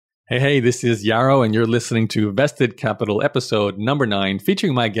Hey, this is Yarrow, and you're listening to Vested Capital episode number 9,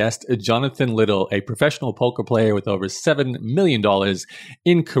 featuring my guest, Jonathan Little, a professional poker player with over $7 million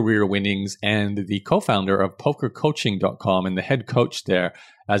in career winnings and the co-founder of pokercoaching.com and the head coach there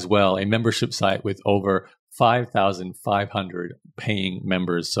as well, a membership site with over 5,500 paying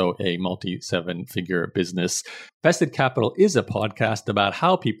members, so a multi-seven-figure business. Vested Capital is a podcast about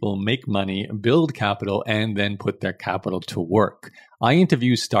how people make money, build capital, and then put their capital to work. I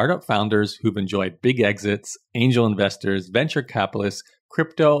interview startup founders who've enjoyed big exits, angel investors, venture capitalists,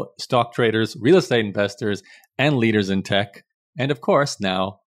 crypto, stock traders, real estate investors, and leaders in tech, and of course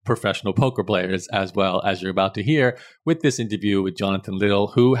now professional poker players, as well, as you're about to hear with this interview with Jonathan Little,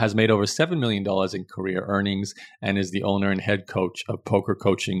 who has made over $7 million in career earnings and is the owner and head coach of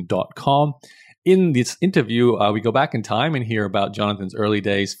pokercoaching.com. In this interview, we go back in time and hear about Jonathan's early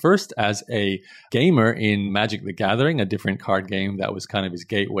days, first as a gamer in Magic the Gathering, a different card game that was kind of his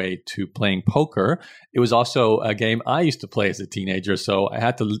gateway to playing poker. It was also a game I used to play as a teenager, so I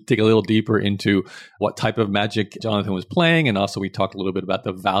had to dig a little deeper into what type of Magic Jonathan was playing, and also we talked a little bit about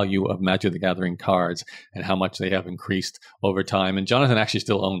the value of Magic the Gathering cards and how much they have increased over time. And Jonathan actually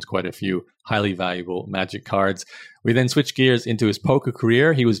still owns quite a few highly valuable Magic cards. We then switched gears into his poker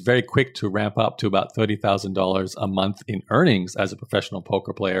career. He was very quick to ramp up to about $30,000 a month in earnings as a professional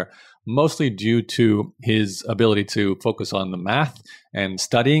poker player, mostly due to his ability to focus on the math and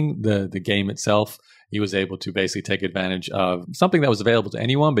studying the game itself. He was able to basically take advantage of something that was available to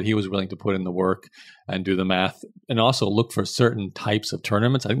anyone, but he was willing to put in the work and do the math and also look for certain types of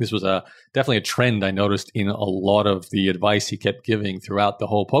tournaments. I think this was definitely a trend I noticed in a lot of the advice he kept giving throughout the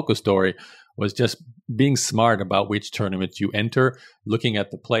whole poker story, was just being smart about which tournaments you enter, looking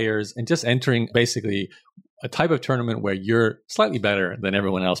at the players and just entering basically a type of tournament where you're slightly better than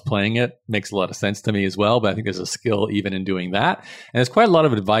everyone else playing it. Makes a lot of sense to me as well, but I think there's a skill even in doing that. And there's quite a lot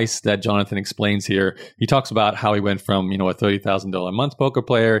of advice that Jonathan explains here. He talks about how he went from, a $30,000 a month poker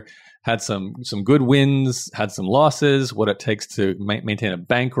player, had some good wins, had some losses, what it takes to maintain a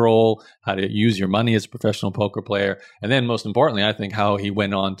bankroll, how to use your money as a professional poker player. And then most importantly, I think how he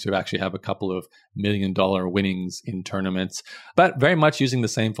went on to actually have a couple of $1 million winnings in tournaments, but very much using the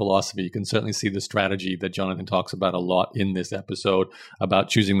same philosophy. You can certainly see the strategy that Jonathan talks about a lot in this episode about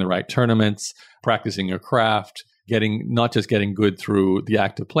choosing the right tournaments, practicing your craft, not just getting good through the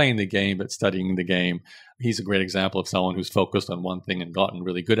act of playing the game, but studying the game. He's a great example of someone who's focused on one thing and gotten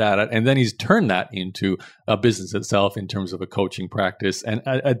really good at it. And then he's turned that into a business itself in terms of a coaching practice and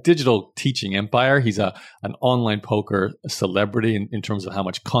a digital teaching empire. He's an online poker celebrity in terms of how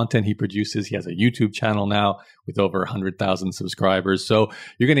much content he produces. He has a YouTube channel now with over 100,000 subscribers. So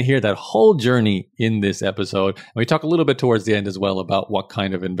you're going to hear that whole journey in this episode. And we talk a little bit towards the end as well about what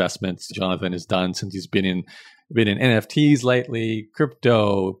kind of investments Jonathan has done since he's been in NFTs lately,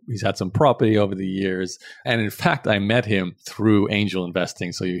 crypto. He's had some property over the years. And in fact, I met him through angel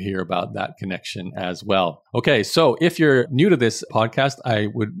investing. So you hear about that connection as well. Okay, so if you're new to this podcast, I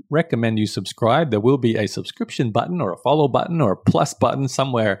would recommend you subscribe. There will be a subscription button or a follow button or a plus button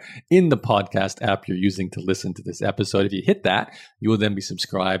somewhere in the podcast app you're using to listen to this episode. If you hit that, you will then be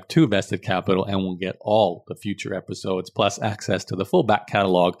subscribed to Vested Capital and will get all the future episodes, plus access to the full back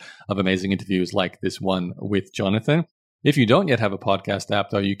catalog of amazing interviews like this one with Jonathan. If you don't yet have a podcast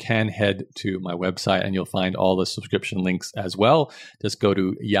app, though, you can head to my website and you'll find all the subscription links as well. Just go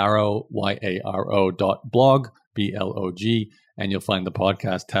to Yarrow, YARO.blog, BLOG, and you'll find the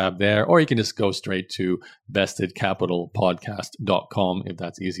podcast tab there. Or you can just go straight to vestedcapitalpodcast.com if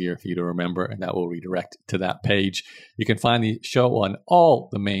that's easier for you to remember, and that will redirect to that page. You can find the show on all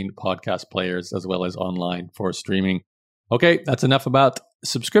the main podcast players as well as online for streaming. Okay, that's enough about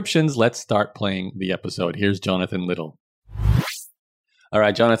subscriptions. Let's start playing the episode. Here's Jonathan Little. All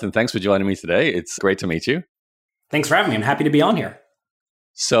right, Jonathan, thanks for joining me today. It's great to meet you. Thanks for having me. I'm happy to be on here.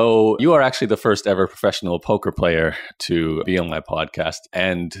 So you are actually the first ever professional poker player to be on my podcast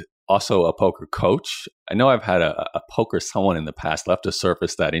and also a poker coach. I know I've had a poker someone in the past. I'll have to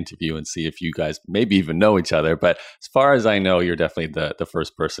surface that interview and see if you guys maybe even know each other. But as far as I know, you're definitely the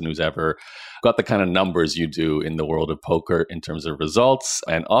first person who's ever got the kind of numbers you do in the world of poker in terms of results.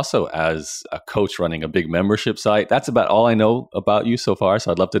 And also as a coach running a big membership site. That's about all I know about you so far.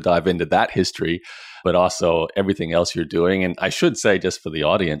 So I'd love to dive into that history, but also everything else you're doing. And I should say, just for the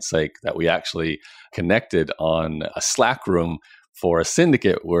audience sake, that we actually connected on a Slack room for a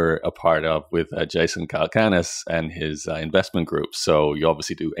syndicate we're a part of with Jason Kalkanis and his investment group. So you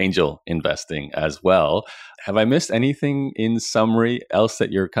obviously do angel investing as well. Have I missed anything in summary else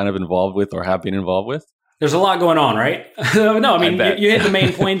that you're kind of involved with or have been involved with? There's a lot going on, right? No, I mean, you hit the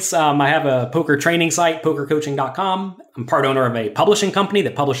main points. I have a poker training site, pokercoaching.com. I'm part owner of a publishing company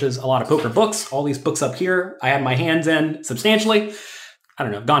that publishes a lot of poker books. All these books up here, I had my hands in substantially. I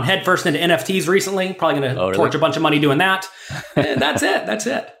don't know, gone headfirst into NFTs recently. Probably going to torch a bunch of money doing that. And that's it. That's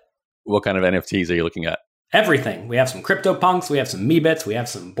it. What kind of NFTs are you looking at? Everything. We have some CryptoPunks. We have some Meebits. We have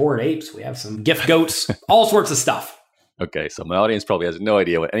some Bored Apes. We have some Gift Goats. All sorts of stuff. Okay, so my audience probably has no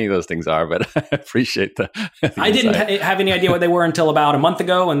idea what any of those things are, but I appreciate the I didn't have any idea what they were until about a month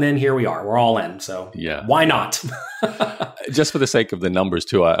ago, and then here we are. We're all in, so why not? Just for the sake of the numbers,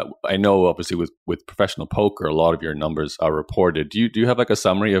 too, I know, obviously, with professional poker, a lot of your numbers are reported. Do you have like a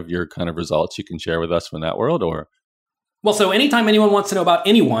summary of your kind of results you can share with us from that world, or? Well, so anytime anyone wants to know about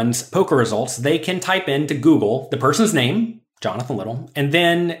anyone's poker results, they can type into Google the person's name, Jonathan Little, and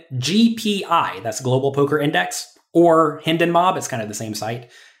then GPI, that's Global Poker Index, or Hendon Mob, it's kind of the same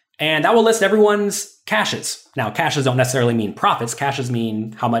site. And that will list everyone's cashes. Now, cashes don't necessarily mean profits. Cashes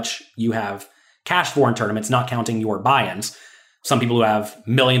mean how much you have cashed for in tournaments, not counting your buy-ins. Some people who have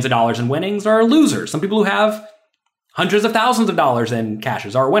millions of dollars in winnings are losers. Some people who have hundreds of thousands of dollars in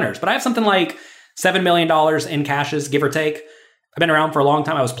cashes are winners. But I have something like $7 million in cashes, give or take. I've been around for a long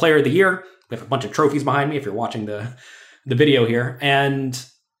time. I was Player of the Year. We have a bunch of trophies behind me if you're watching the video here. And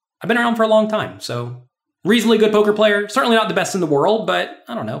I've been around for a long time, so reasonably good poker player. Certainly not the best in the world, but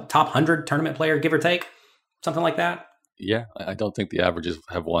I don't know, top 100 tournament player, give or take, something like that. Yeah, I don't think the averages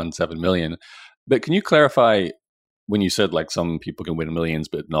have won 7 million. But can you clarify when you said like some people can win millions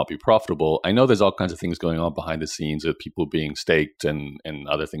but not be profitable? I know there's all kinds of things going on behind the scenes with people being staked and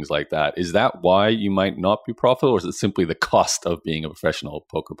other things like that. Is that why you might not be profitable, or is it simply the cost of being a professional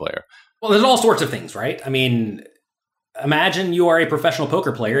poker player? Well, there's all sorts of things, right? I mean, imagine you are a professional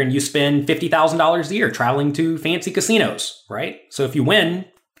poker player and you spend $50,000 a year traveling to fancy casinos, right? So if you win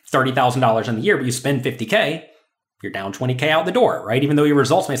 $30,000 in the year, but you spend $50K, you're down $20K out the door, right? Even though your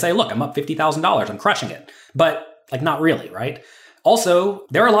results may say, look, I'm up $50,000, I'm crushing it. But like, not really, right? Also,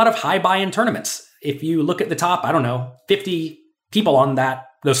 there are a lot of high buy-in tournaments. If you look at the top, 50 people on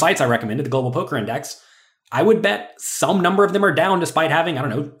those sites I recommended, the Global Poker Index, I would bet some number of them are down despite having,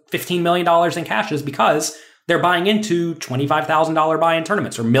 $15 million in cashes, because they're buying into $25,000 buy-in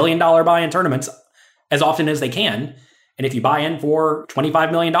tournaments or $1 million buy-in tournaments as often as they can. And if you buy in for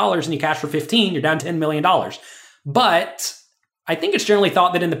 $25 million and you cash for 15, you're down $10 million. But I think it's generally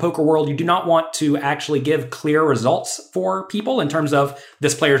thought that in the poker world, you do not want to actually give clear results for people in terms of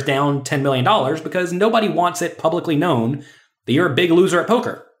this player's down $10 million, because nobody wants it publicly known that you're a big loser at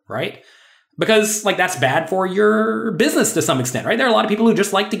poker, right? Because that's bad for your business to some extent, right? There are a lot of people who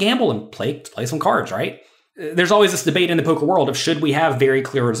just like to gamble and play some cards, right? There's always this debate in the poker world of should we have very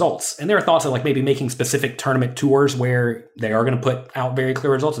clear results? And there are thoughts of maybe making specific tournament tours where they are going to put out very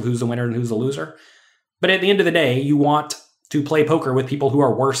clear results of who's the winner and who's the loser. But at the end of the day, you want to play poker with people who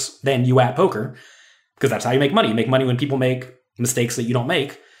are worse than you at poker, because that's how you make money. You make money when people make mistakes that you don't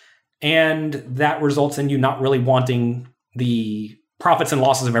make. And that results in you not really wanting the profits and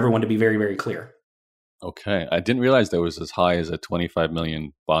losses of everyone to be very, very clear. Okay. I didn't realize there was as high as a 25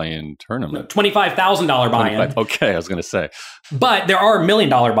 million buy-in tournament. No, $25,000 buy-in. Okay, I was going to say. But there are $1 million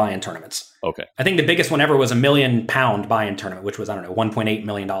buy-in tournaments. Okay. I think the biggest one ever was £1 million buy-in tournament, which was, $1.8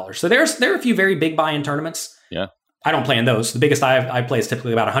 million. So there are a few very big buy-in tournaments. Yeah. I don't play in those. The biggest I play is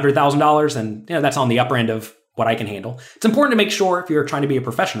typically about $100,000, and that's on the upper end of what I can handle. It's important to make sure if you're trying to be a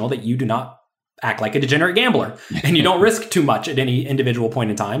professional that you do not act like a degenerate gambler and you don't risk too much at any individual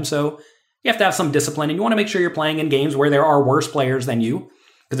point in time. So you have to have some discipline, and you want to make sure you're playing in games where there are worse players than you.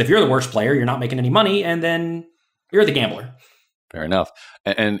 Because if you're the worst player, you're not making any money, and then you're the gambler. Fair enough.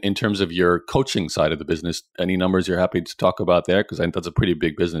 And in terms of your coaching side of the business, any numbers you're happy to talk about there? Because I think that's a pretty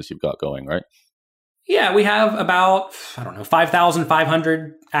big business you've got going, right? Yeah, we have about,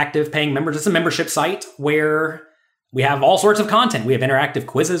 5,500 active paying members. It's a membership site where we have all sorts of content. We have interactive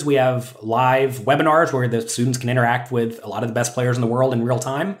quizzes. We have live webinars where the students can interact with a lot of the best players in the world in real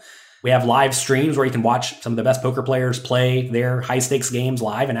time. We have live streams where you can watch some of the best poker players play their high-stakes games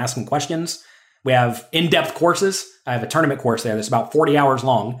live and ask them questions. We have in-depth courses. I have a tournament course there that's about 40 hours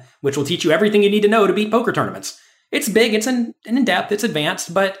long, which will teach you everything you need to know to beat poker tournaments. It's big, it's in-depth, it's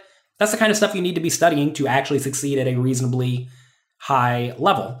advanced, but that's the kind of stuff you need to be studying to actually succeed at a reasonably high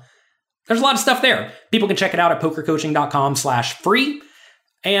level. There's a lot of stuff there. People can check it out at pokercoaching.com/free.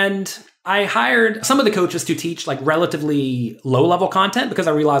 And I hired some of the coaches to teach relatively low-level content because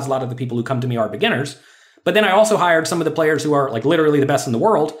I realized a lot of the people who come to me are beginners. But then I also hired some of the players who are literally the best in the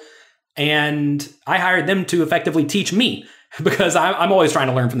world. And I hired them to effectively teach me because I'm always trying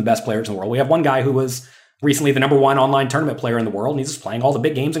to learn from the best players in the world. We have one guy who was recently the #1 online tournament player in the world, and he's just playing all the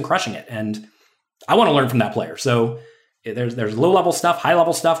big games and crushing it. And I want to learn from that player. So there's low-level stuff,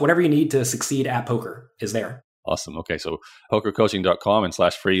 high-level stuff, whatever you need to succeed at poker is there. Awesome. Okay, so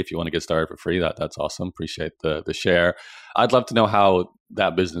pokercoaching.com/free if you want to get started for free. That's awesome. Appreciate the share. I'd love to know how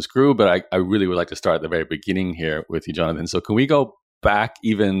that business grew, but I really would like to start at the very beginning here with you, Jonathan. So can we go back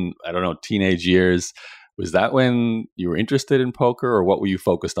even, I don't know, teenage years? Was that when you were interested in poker, or what were you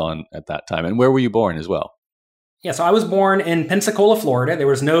focused on at that time? And where were you born as well? Yeah, so I was born in Pensacola, Florida. There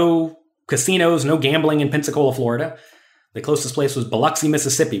was no casinos, no gambling in Pensacola, Florida. The closest place was Biloxi,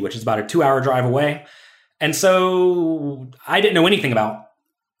 Mississippi, which is about a 2-hour drive away. And so I didn't know anything about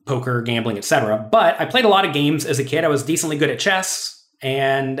poker, gambling, etc. But I played a lot of games as a kid. I was decently good at chess,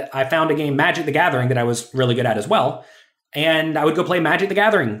 and I found a game, Magic the Gathering, that I was really good at as well. And I would go play Magic the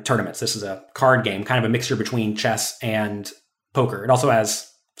Gathering tournaments. This is a card game, kind of a mixture between chess and poker. It also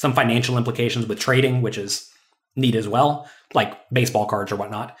has some financial implications with trading, which is neat as well, like baseball cards or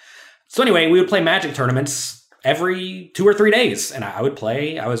whatnot. So anyway, we would play Magic tournaments every 2 or 3 days, and I would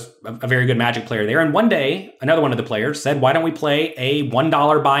play. I was a very good Magic player there. And one day, another one of the players said, why don't we play a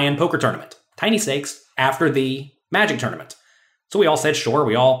 $1 buy-in poker tournament, tiny stakes, after the Magic tournament? So we all said, sure.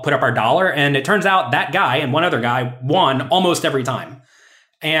 We all put up our dollar, and it turns out that guy and one other guy won almost every time.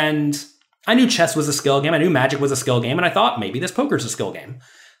 And I knew chess was a skill game. I knew Magic was a skill game, and I thought maybe this poker's a skill game.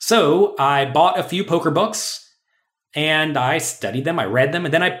 So I bought a few poker books, and I studied them, I read them,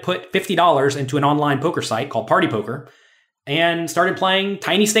 and then I put $50 into an online poker site called Party Poker and started playing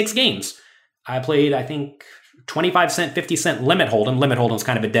tiny stakes games. I played, I think, 25 cent, 50 cent Limit Hold'em. Limit Hold'em's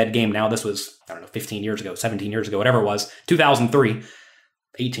kind of a dead game now. This was, 15 years ago, 17 years ago, whatever it was, 2003,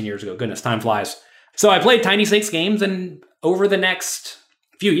 18 years ago. Goodness, time flies. So I played tiny stakes games, and over the next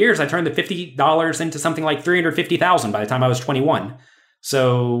few years, I turned the $50 into something like $350,000 by the time I was 21.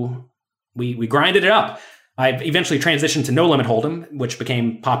 So we grinded it up. I eventually transitioned to No Limit Hold'em, which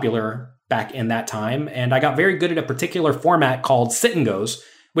became popular back in that time. And I got very good at a particular format called sit and goes,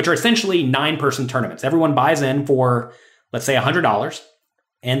 which are essentially 9-person tournaments. Everyone buys in for, let's say, $100.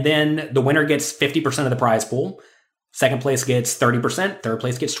 And then the winner gets 50% of the prize pool. Second place gets 30%. Third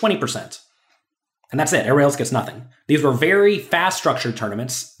place gets 20%. And that's it. Everybody else gets nothing. These were very fast structured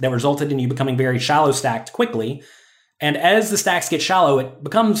tournaments that resulted in you becoming very shallow stacked quickly. And as the stacks get shallow, it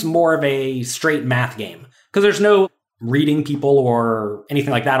becomes more of a straight math game, because there's no reading people or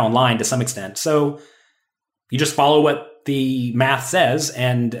anything like that online to some extent. So you just follow what the math says.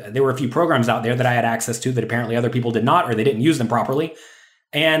 And there were a few programs out there that I had access to that apparently other people did not, or they didn't use them properly.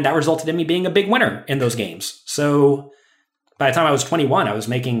 And that resulted in me being a big winner in those games. So by the time I was 21, I was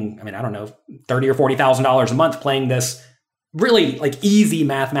making, $30,000 or $40,000 a month playing this really easy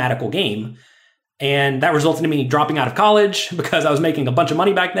mathematical game. And that resulted in me dropping out of college because I was making a bunch of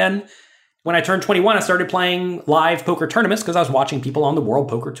money back then. When I turned 21, I started playing live poker tournaments because I was watching people on the World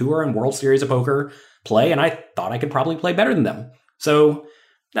Poker Tour and World Series of Poker play, and I thought I could probably play better than them. So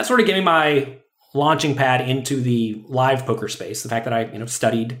that sort of gave me my launching pad into the live poker space, the fact that I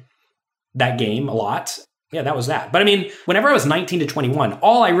studied that game a lot. Yeah, that was that. But whenever I was 19 to 21,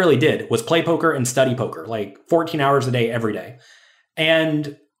 all I really did was play poker and study poker, 14 hours a day, every day.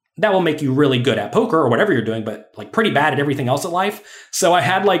 And that will make you really good at poker or whatever you're doing, but pretty bad at everything else in life. So I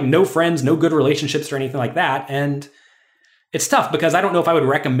had no friends, no good relationships or anything like that. And it's tough because I don't know if I would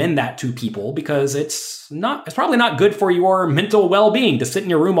recommend that to people, because it's probably not good for your mental well-being to sit in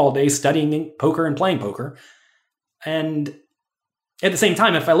your room all day studying poker and playing poker. And at the same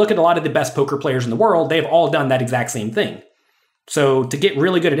time, if I look at a lot of the best poker players in the world, they've all done that exact same thing. So to get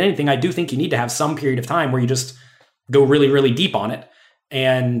really good at anything, I do think you need to have some period of time where you just go really, really deep on it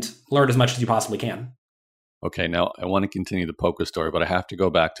and learn as much as you possibly can. Okay, now I want to continue the poker story, but I have to go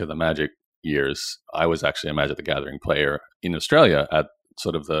back to the Magic years. I was actually a Magic the Gathering player in Australia at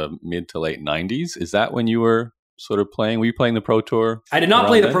sort of the mid to late 90s. Is that when you were sort of playing? Were you playing the Pro Tour? I did not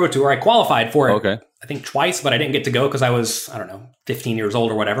play the Pro Tour. I qualified for it, okay, I think twice, but I didn't get to go because I was, 15 years old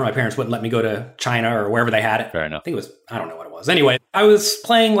or whatever. My parents wouldn't let me go to China or wherever they had it. Fair enough. I think it was, I don't know what it was. Anyway, I was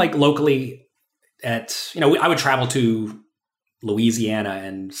playing locally at, I would travel to Louisiana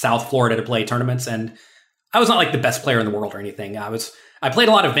and South Florida to play tournaments, and I was not the best player in the world or anything. I played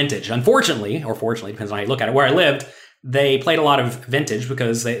a lot of vintage. Unfortunately, or fortunately, depends on how you look at it, where I lived, they played a lot of vintage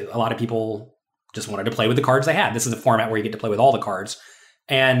because a lot of people just wanted to play with the cards they had. This is a format where you get to play with all the cards.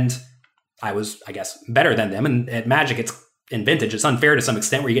 And I was, I guess, better than them. And at Magic, in vintage, it's unfair to some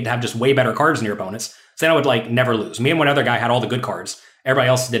extent where you get to have just way better cards than your opponents. So then I would never lose. Me and one other guy had all the good cards. Everybody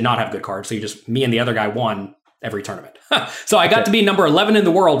else did not have good cards. So me and the other guy won every tournament. So I got to be number 11 in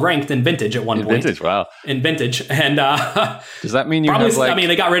the world ranked in vintage at one point. Vintage, wow. In vintage. And does that mean you probably, have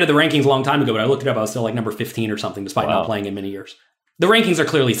they got rid of the rankings a long time ago, but I looked it up. I was still number 15 or something, despite not playing in many years. The rankings are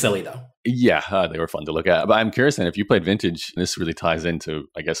clearly silly, though. Yeah, they were fun to look at. But I'm curious, and if you played Vintage, this really ties into,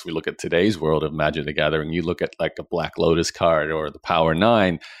 I guess we look at today's world of Magic the Gathering. You look at like a Black Lotus card or the Power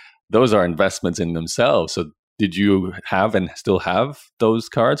 9. Those are investments in themselves. So did you have and still have those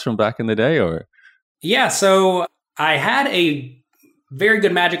cards from back in the day? Or Yeah, so I had a very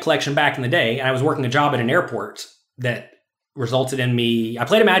good Magic collection back in the day, and I was working a job at an airport that resulted in me. I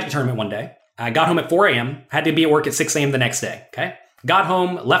played a Magic tournament one day. I got home at 4 a.m., had to be at work at 6 a.m. the next day. Okay. Got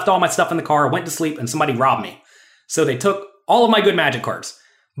home, left all my stuff in the car, went to sleep, and somebody robbed me. So they took all of my good Magic cards.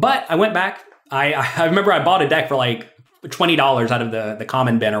 But I went back. I remember I bought a deck for like $20 out of the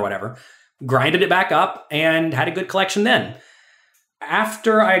common bin or whatever, grinded it back up, and had a good collection then.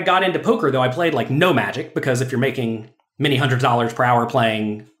 After I got into poker, though, I played like no Magic, because if you're making many hundreds of dollars per hour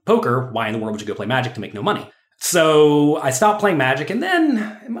playing poker, why in the world would you go play Magic to make no money? So I stopped playing Magic, and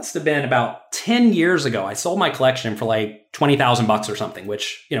then it must have been about 10 years ago, I sold my collection for like $20,000 or something,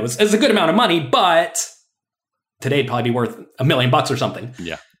 which, you know, is a good amount of money, but today it'd probably be worth $1 million or something.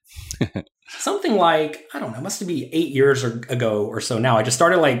 Yeah. Something like, I don't know, must be 8 years ago or so now. I just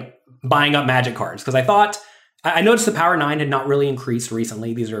started like buying up Magic cards because I thought, I noticed the Power 9 had not really increased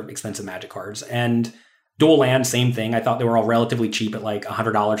recently. These are expensive Magic cards. And Dual Land, same thing. I thought they were all relatively cheap at like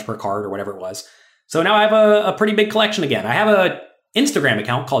 $100 per card or whatever it was. So now I have a pretty big collection again. I have a Instagram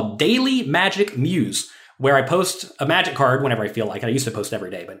account called Daily Magic Muse, where I post a Magic card whenever I feel like it. I used to post every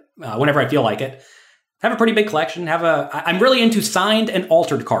day, but whenever I feel like it. I have a pretty big collection. I'm really into signed and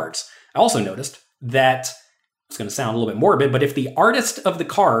altered cards. I also noticed that, it's going to sound a little bit morbid, but if the artist of the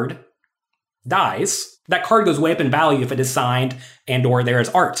card dies, that card goes way up in value if it is signed and or there is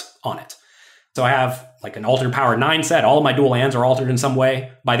art on it. So I have like an altered Power 9 set. All of my dual lands are altered in some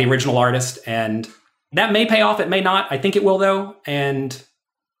way by the original artist, and that may pay off, it may not. I think it will, though. And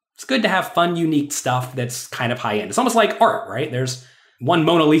it's good to have fun, unique stuff that's kind of high end. It's almost like art, right? There's one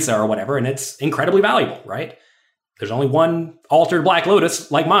Mona Lisa or whatever, and it's incredibly valuable, right? There's only one altered Black Lotus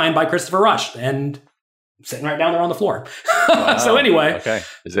like mine by Christopher Rush, and sitting right down there on the floor. Wow. So anyway. Okay.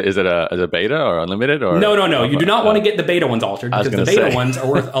 Is it a beta or unlimited? Or No. You do not want to get the beta ones altered, because the beta ones are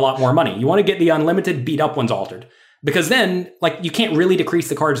worth a lot more money. You want to get the unlimited beat up ones altered. Because then, like, you can't really decrease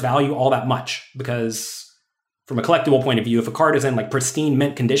the card's value all that much. Because from a collectible point of view, if a card is in like pristine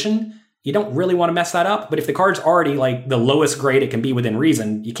mint condition, you don't really want to mess that up. But if the card's already like the lowest grade it can be within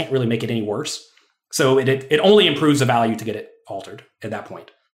reason, you can't really make it any worse. So it only improves the value to get it altered at that point.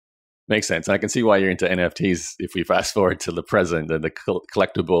 Makes sense. I can see why you're into NFTs if we fast forward to the present, and the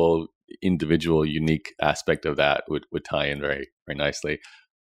collectible, individual, unique aspect of that would tie in very, very nicely.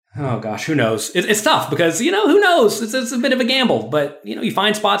 Oh gosh, who knows? It's tough because, you know, who knows? It's a bit of a gamble, but, you know, you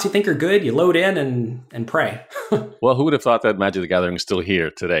find spots you think are good, you load in and pray. Well, who would have thought that Magic the Gathering is still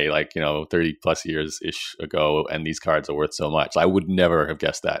here today, like, you know, 30 plus years-ish ago, and these cards are worth so much? I would never have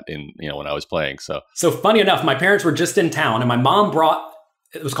guessed that when I was playing. So funny enough, my parents were just in town, and my mom brought,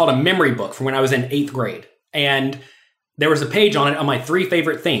 it was called a memory book from when I was in 8th grade. And there was a page on it on my 3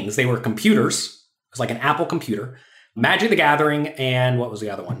 favorite things. They were computers. It was like an Apple computer, Magic the Gathering, and what was the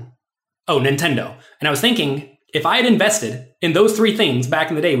other one? Oh, Nintendo. And I was thinking, if I had invested in those 3 things back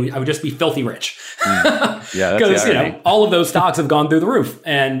in the day, I would just be filthy rich. Yeah, because, you know, all of those stocks have gone through the roof.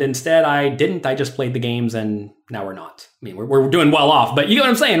 And instead I didn't. I just played the games, and now we're not. I mean, we're doing well off, but you know what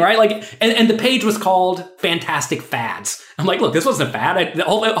I'm saying, right? Like, and the page was called Fantastic Fads. I'm like, look, this wasn't a fad.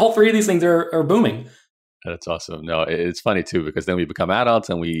 All 3 of these things are booming. That's awesome. No, it's funny too, because then we become adults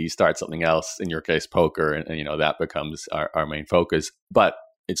and we start something else, in your case, poker, and you know, that becomes our main focus. But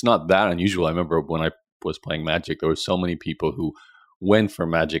it's not that unusual. I remember when I was playing Magic, there were so many people who went for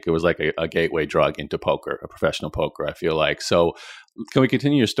Magic. It was like a gateway drug into poker, a professional poker, I feel like. So can we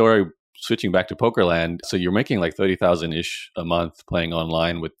continue your story, switching back to Pokerland? So you're making like 30,000-ish a month playing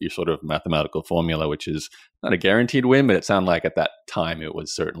online with your sort of mathematical formula, which is not a guaranteed win, but it sounded like at that time it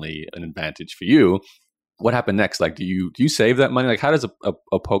was certainly an advantage for you. What happened next? Like, do you save that money? Like, how does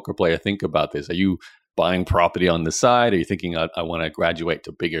a poker player think about this? Are you buying property on the side? Are you thinking, I want to graduate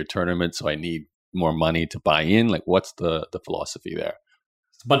to bigger tournaments, so I need more money to buy in? Like, what's the philosophy there?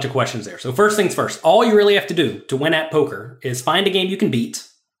 It's a bunch of questions there. So first things first, all you really have to do to win at poker is find a game you can beat,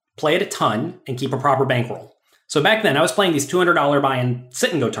 play it a ton, and keep a proper bankroll. So back then, I was playing these $200 buy-in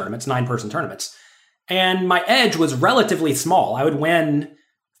sit-and-go tournaments, 9-person tournaments, and my edge was relatively small. I would win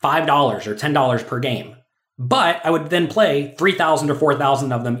 $5 or $10 per game. But I would then play 3,000 or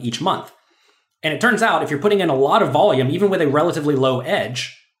 4,000 of them each month. And it turns out if you're putting in a lot of volume, even with a relatively low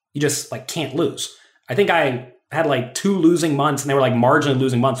edge, you just like can't lose. I think I had like 2 losing months, and they were like marginally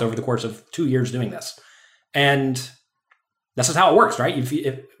losing months over the course of 2 years doing this. And that's just how it works, right?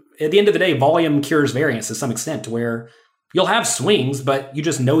 If at the end of the day, volume cures variance to some extent, to where You'll have swings, but you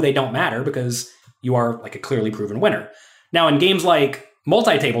just know they don't matter because you are like a clearly proven winner. Now, in games like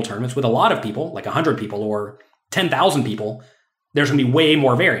multi-table tournaments with a lot of people, like 100 people or 10,000 people, there's going to be way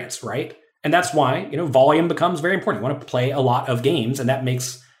more variance, right? And that's why, volume becomes very important. You want to play a lot of games, and that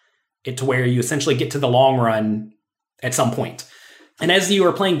makes it to where you essentially get to the long run at some point. And as you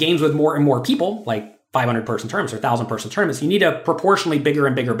are playing games with more and more people, like 500-person tournaments or 1,000-person tournaments, you need a proportionally bigger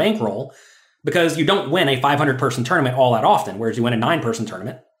and bigger bankroll because you don't win a 500-person tournament all that often, whereas you win a 9-person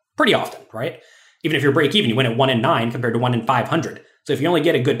tournament pretty often, right? Even if you're break even, you win at 1 in 9 compared to 1 in 500. So if you only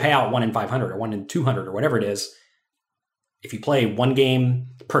get a good payout 1 in 500 or 1 in 200 or whatever it is, if you play one game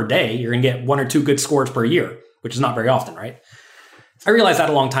per day, you're going to get 1 or 2 good scores per year, which is not very often, right? I realized that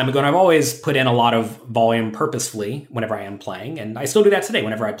a long time ago, and I've always put in a lot of volume purposefully whenever I am playing, and I still do that today.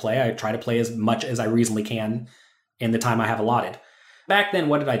 Whenever I play, I try to play as much as I reasonably can in the time I have allotted. Back then,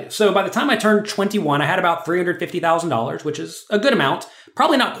 what did I do? So by the time I turned 21, I had about $350,000, which is a good amount.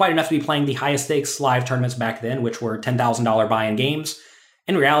 Probably not quite enough to be playing the highest stakes live tournaments back then, which were $10,000 buy-in games.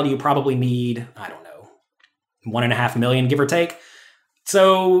 In reality, you probably need, I don't know, $1.5 million, give or take.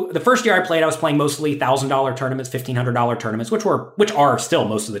 So the first year I played, I was playing mostly $1,000 tournaments, $1,500 tournaments, which are still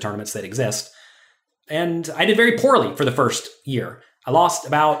most of the tournaments that exist. And I did very poorly for the first year. I lost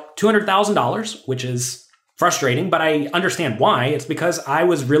about $200,000, which is frustrating, but I understand why. It's because I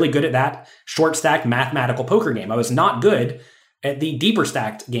was really good at that short stacked mathematical poker game. I was not good at the deeper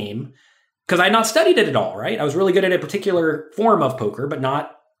stacked game because I had not studied it at all, right? I was really good at a particular form of poker, but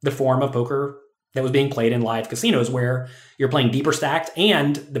not the form of poker that was being played in live casinos where you're playing deeper stacked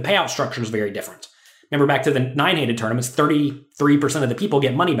and the payout structure is very different. Remember back to the 9-handed tournaments, 33% of the people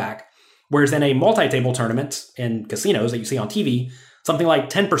get money back, whereas in a multi-table tournament in casinos that you see on TV, something like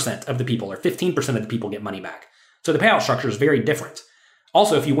 10% of the people or 15% of the people get money back. So the payout structure is very different.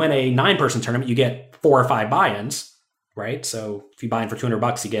 Also, if you win a 9-person tournament, you get 4 or 5 buy-ins, right? So if you buy in for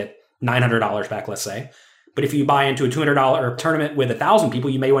 $200, you get $900 back, let's say. But if you buy into a $200 tournament with 1,000 people,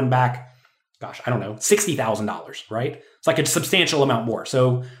 you may win back $60,000, right? It's like a substantial amount more.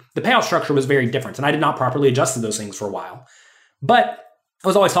 So the payout structure was very different, and I did not properly adjust to those things for a while. But I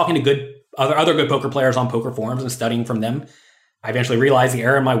was always talking to other good poker players on poker forums and studying from them. I eventually realized the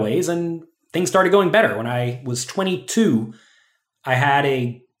error in my ways, and things started going better. When I was 22, I had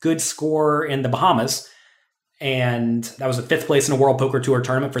a good score in the Bahamas, and that was a 5th place in a World Poker Tour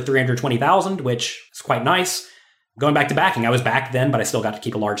tournament for $320,000, which is quite nice. Going back to backing, I was back then, but I still got to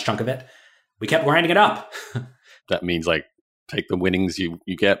keep a large chunk of it. We kept grinding it up. That means like take the winnings you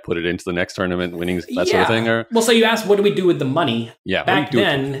get, put it into the next tournament, winnings, that sort of thing? Or well, so you asked, what do we do with the money? Yeah. Back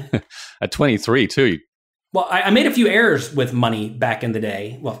then. At 23 too. Well, I made a few errors with money back in the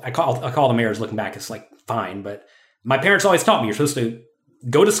day. Well, I call them errors looking back. It's like fine. But my parents always taught me you're supposed to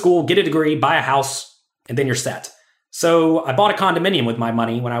go to school, get a degree, buy a house, and then you're set. So I bought a condominium with my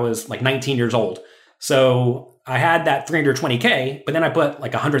money when I was like 19 years old. So I had that $320K, but then I put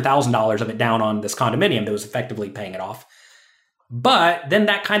like $100,000 of it down on this condominium that was effectively paying it off. But then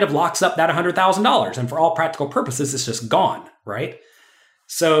that kind of locks up that $100,000. And for all practical purposes, it's just gone, right?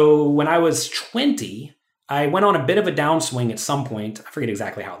 So when I was 20, I went on a bit of a downswing at some point. I forget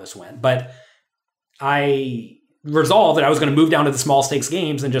exactly how this went, but I resolved that I was going to move down to the small stakes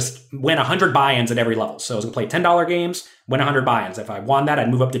games and just win 100 buy-ins at every level. So I was going to play $10 games, win 100 buy-ins. If I won that, I'd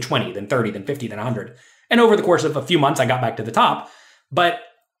move up to 20, then 30, then 50, then 100. And over the course of a few months, I got back to the top. But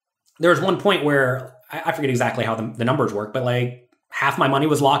there was one point where I forget exactly how the numbers work, but like half my money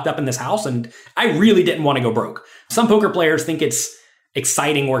was locked up in this house, and I really didn't want to go broke. Some poker players think it's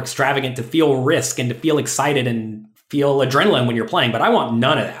exciting or extravagant to feel risk and to feel excited and feel adrenaline when you're playing, but I want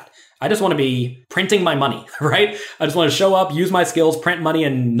none of that. I just want to be printing my money, right? I just want to show up, use my skills, print money,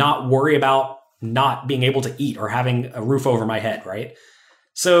 and not worry about not being able to eat or having a roof over my head, right?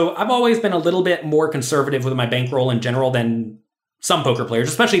 So I've always been a little bit more conservative with my bankroll in general than some poker players,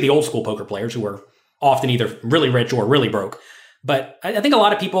 especially the old school poker players who were often either really rich or really broke. But I think a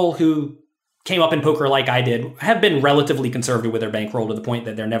lot of people who came up in poker like I did have been relatively conservative with their bankroll to the point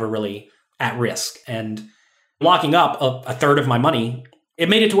that they're never really at risk. And locking up a third of my money, it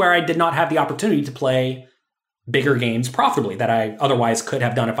made it to where I did not have the opportunity to play bigger games profitably that I otherwise could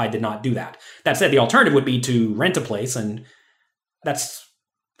have done if I did not do that. That said, the alternative would be to rent a place, and that's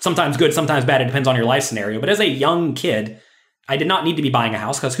sometimes good, sometimes bad. It depends on your life scenario. But as a young kid, I did not need to be buying a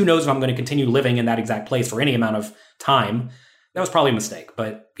house because who knows if I'm going to continue living in that exact place for any amount of time. That was probably a mistake,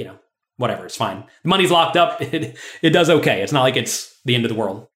 but whatever, it's fine. The money's locked up. It does okay. It's not like it's the end of the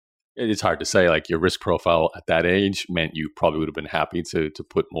world. It's hard to say. Like your risk profile at that age meant you probably would have been happy to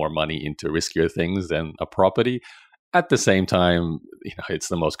put more money into riskier things than a property. At the same time, it's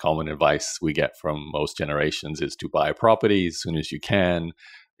the most common advice we get from most generations is to buy a property as soon as you can.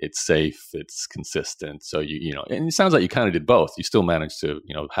 It's safe, it's consistent. So and it sounds like you kind of did both. You still managed to,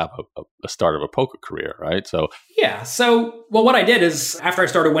 have a start of a poker career, right? So yeah. So, well, what I did is after I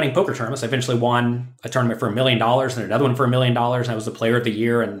started winning poker tournaments, I eventually won a tournament for $1 million and another one for $1 million. And I was the player of the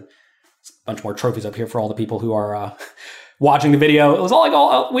year, and a bunch more trophies up here for all the people who are watching the video. It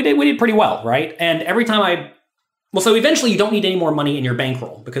was we did pretty well, right? And every time so eventually you don't need any more money in your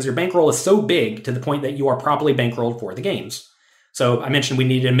bankroll because your bankroll is so big to the point that you are properly bankrolled for the games. So I mentioned we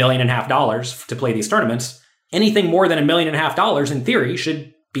needed $1.5 million to play these tournaments. Anything more than $1.5 million in theory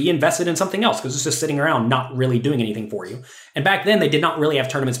should be invested in something else because it's just sitting around not really doing anything for you. And back then they did not really have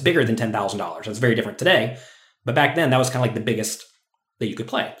tournaments bigger than $10,000. That's very different today. But back then that was kind of like the biggest that you could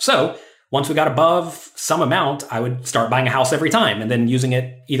play. So once we got above some amount, I would start buying a house every time and then using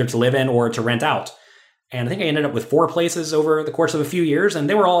it either to live in or to rent out. And I think I ended up with 4 places over the course of a few years, and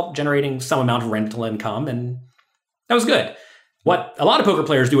they were all generating some amount of rental income, and that was good. What a lot of poker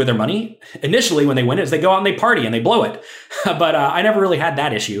players do with their money initially when they win it is they go out and they party and they blow it. But I never really had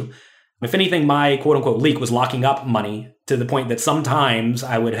that issue. If anything, my quote unquote leak was locking up money to the point that sometimes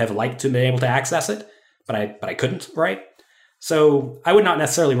I would have liked to be able to access it, but I couldn't, right? So I would not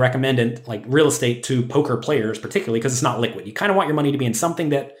necessarily recommend it, like real estate to poker players, particularly because it's not liquid. You kind of want your money to be in something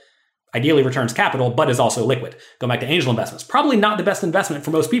that ideally returns capital, but is also liquid. Go back to angel investments. Probably not the best investment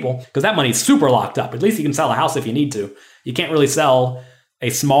for most people because that money's super locked up. At least you can sell a house if you need to. You can't really sell a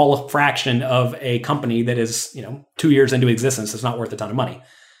small fraction of a company that is, 2 years into existence. It's not worth a ton of money.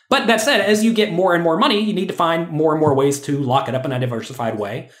 But that said, as you get more and more money, you need to find more and more ways to lock it up in a diversified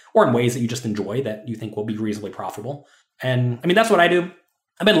way or in ways that you just enjoy that you think will be reasonably profitable. And I mean, that's what I do.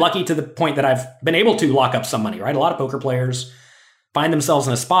 I've been lucky to the point that I've been able to lock up some money, right? A lot of poker players find themselves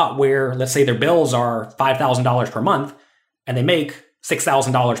in a spot where, let's say their bills are $5,000 per month and they make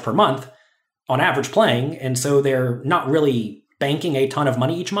 $6,000 per month on average playing. And so they're not really banking a ton of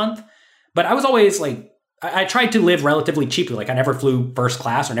money each month. But I was always I tried to live relatively cheaply. Like I never flew first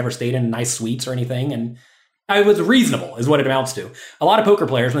class or never stayed in nice suites or anything. And I was reasonable is what it amounts to. A lot of poker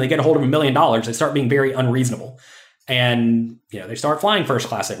players, when they get a hold of $1 million, they start being very unreasonable. And, they start flying first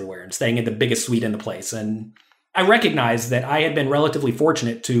class everywhere and staying in the biggest suite in the place. And I recognized that I had been relatively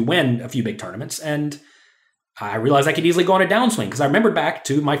fortunate to win a few big tournaments, and I realized I could easily go on a downswing because I remembered back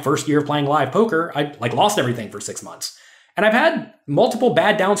to my first year of playing live poker, I lost everything for 6 months. And I've had multiple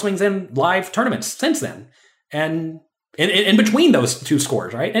bad downswings in live tournaments since then. And in between those two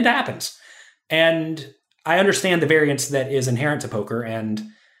scores, right? And it happens. And I understand the variance that is inherent to poker, and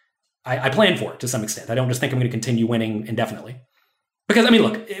I plan for it to some extent. I don't just think I'm going to continue winning indefinitely. Because,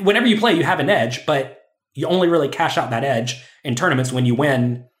 look, whenever you play, you have an edge, but you only really cash out that edge in tournaments when you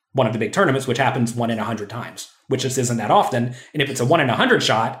win one of the big tournaments, which happens 1 in 100 times, which just isn't that often. And if it's a 1 in 100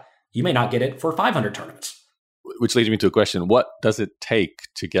 shot, you may not get it for 500 tournaments. Which leads me to a question. What does it take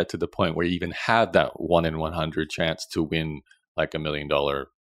to get to the point where you even have that 1 in 100 chance to win like $1 million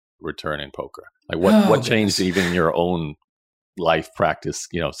return in poker? Like what changed even in your own life practice,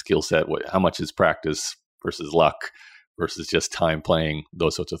 skill set? How much is practice versus luck versus just time playing,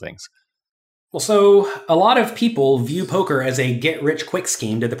 those sorts of things? Well, so a lot of people view poker as a get-rich-quick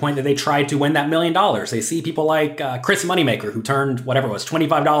scheme to the point that they try to win that $1 million. They see people like Chris Moneymaker, who turned whatever it was,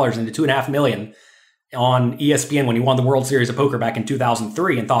 $25 into $2.5 million on ESPN when he won the World Series of Poker back in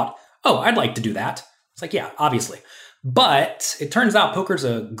 2003 and thought, oh, I'd like to do that. It's like, yeah, obviously. But it turns out poker's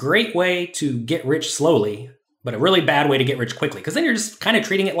a great way to get rich slowly, but a really bad way to get rich quickly, because then you're just kind of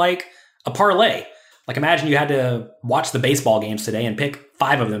treating it like a parlay. Like imagine you had to watch the baseball games today and pick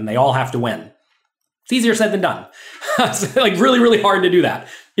 5 of them. They all have to win. It's easier said than done. It's really, really hard to do that,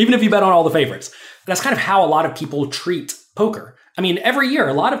 even if you bet on all the favorites. That's kind of how a lot of people treat poker. Every year,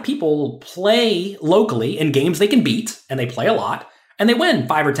 a lot of people play locally in games they can beat, and they play a lot, and they win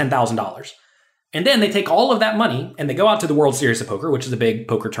 $5,000 or $10,000. And then they take all of that money, and they go out to the World Series of Poker, which is a big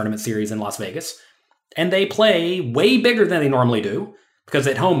poker tournament series in Las Vegas, and they play way bigger than they normally do, because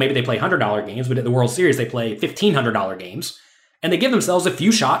at home, maybe they play $100 games, but at the World Series, they play $1,500 games. And they give themselves a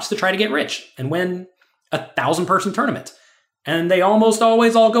few shots to try to get rich and win a 1,000-person tournament. And they almost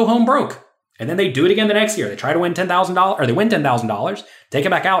always all go home broke. And then they do it again the next year. They try to win $10,000, or they win $10,000, take it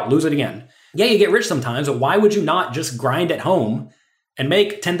back out, lose it again. Yeah, you get rich sometimes, but why would you not just grind at home and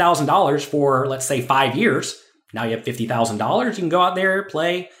make $10,000 for, let's say, 5 years? Now you have $50,000. You can go out there,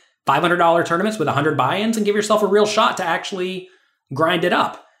 play $500 tournaments with 100 buy-ins and give yourself a real shot to actually grind it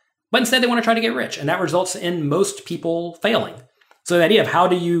up. But instead, they want to try to get rich. And that results in most people failing. So the idea of how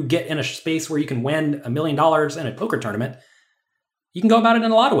do you get in a space where you can win $1 million in a poker tournament, you can go about it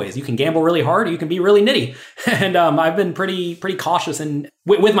in a lot of ways. You can gamble really hard, or you can be really nitty. And I've been pretty cautious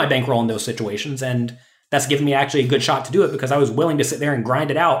with my bankroll in those situations, and that's given me actually a good shot to do it because I was willing to sit there and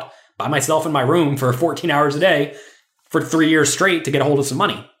grind it out by myself in my room for 14 hours a day for 3 years straight to get a hold of some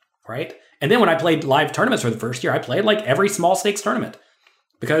money, right? And then when I played live tournaments for the first year, I played like every small stakes tournament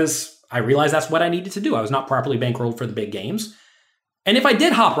because I realized that's what I needed to do. I was not properly bankrolled for the big games. And if I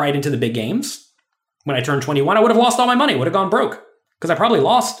did hop right into the big games, when I turned 21, I would have lost all my money, would have gone broke. Because I probably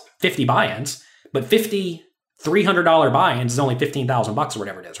lost 50 buy-ins, but 50 $300 buy-ins is only $15,000 or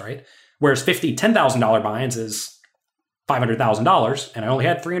whatever it is, right? Whereas 50 $10,000 buy-ins is $500,000, and I only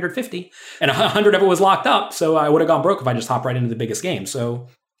had 350, and 100 of it was locked up, so I would have gone broke if I just hopped right into the biggest game. So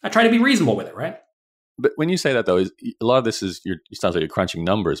I try to be reasonable with it, right? But when you say that, though, a lot of this is, it sounds like you're crunching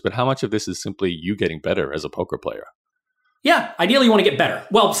numbers, but how much of this is simply you getting better as a poker player? Yeah, ideally you want to get better.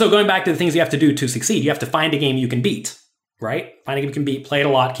 Well, so going back to the things you have to do to succeed, you have to find a game you can beat, right? Find a game you can beat, play it a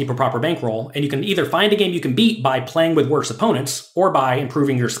lot, keep a proper bankroll, and you can either find a game you can beat by playing with worse opponents or by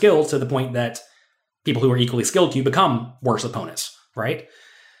improving your skills to the point that people who are equally skilled to you become worse opponents, right?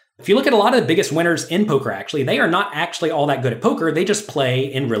 If you look at a lot of the biggest winners in poker, actually, they are not actually all that good at poker. They just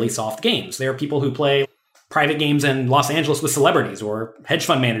play in really soft games. There are people who play private games in Los Angeles with celebrities or hedge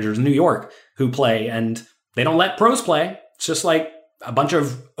fund managers in New York who play, and they don't let pros play. It's just like a bunch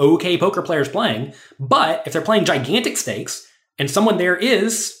of okay poker players playing. But if they're playing gigantic stakes and someone there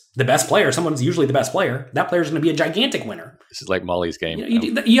is the best player, someone's usually the best player, that player is going to be a gigantic winner. This is like Molly's game.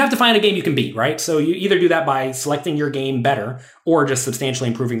 You have to find a game you can beat, right? So you either do that by selecting your game better or just substantially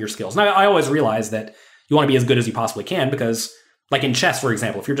improving your skills. Now, I always realize that you want to be as good as you possibly can because, like in chess, for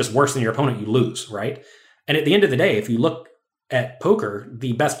example, if you're just worse than your opponent, you lose, right? And at the end of the day, if you look at poker,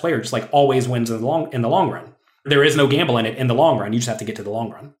 the best player just like always wins in the long run. There is no gamble in it in the long run. You just have to get to the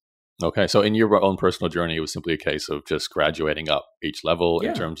long run. Okay. So in your own personal journey, it was simply a case of just graduating up each level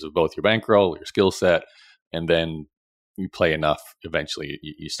in terms of both your bankroll, your skill set, and then you play enough, eventually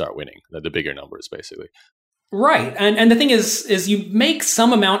you start winning the bigger numbers, basically. Right. And the thing is you make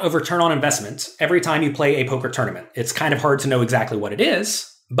some amount of return on investment every time you play a poker tournament. It's kind of hard to know exactly what it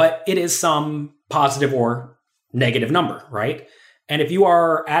is, but it is some positive or negative number, right? And if you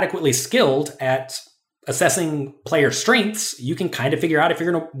are adequately skilled at assessing player strengths, you can kind of figure out if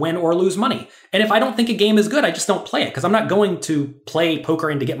you're going to win or lose money. And if I don't think a game is good, I just don't play it because I'm not going to play poker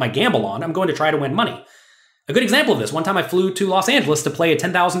in to get my gamble on. I'm going to try to win money. A good example of this, one time I flew to Los Angeles to play a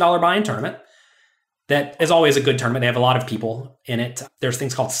 $10,000 buy-in tournament. That is always a good tournament. They have a lot of people in it. There's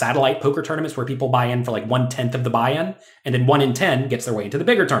things called satellite poker tournaments where people buy in for like 1/10 of the buy-in, and then 1 in 10 gets their way into the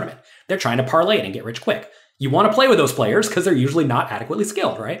bigger tournament. They're trying to parlay it and get rich quick. You want to play with those players because they're usually not adequately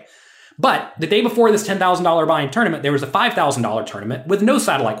skilled, right? But the day before this $10,000 buy-in tournament, there was a $5,000 tournament with no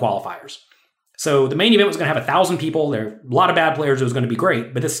satellite qualifiers. So the main event was going to have 1,000 people. There were a lot of bad players. It was going to be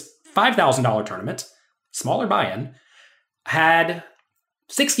great. But this $5,000 tournament, smaller buy-in, had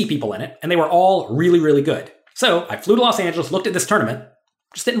 60 people in it, and they were all really, really good. So I flew to Los Angeles, looked at this tournament,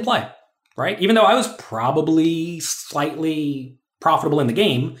 just didn't play, right? Even though I was probably slightly profitable in the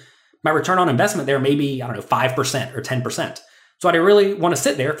game, my return on investment there may be, 5% or 10%. So I'd really want to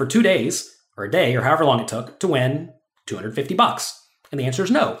sit there for 2 days or a day or however long it took to win $250. And the answer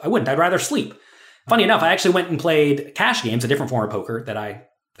is no, I wouldn't. I'd rather sleep. Funny enough, I actually went and played cash games, a different form of poker that I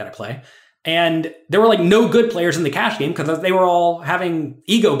play. And there were like no good players in the cash game because they were all having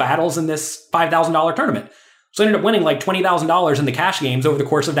ego battles in this $5,000 tournament. So I ended up winning like $20,000 in the cash games over the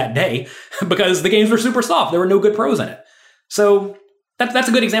course of that day because the games were super soft. There were no good pros in it. So that's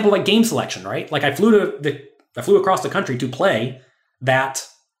a good example of like game selection, right? Like I flew across the country to play that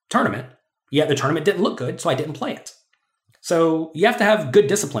tournament, yet the tournament didn't look good, so I didn't play it. So you have to have good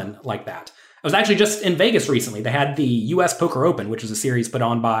discipline like that. I was actually just in Vegas recently. They had the US Poker Open, which is a series put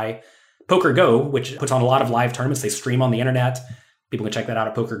on by Poker Go, which puts on a lot of live tournaments. They stream on the internet. People can check that out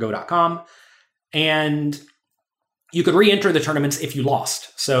at pokergo.com. And you could re-enter the tournaments if you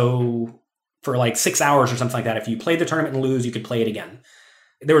lost. So for like 6 hours or something like that, if you played the tournament and lose, you could play it again.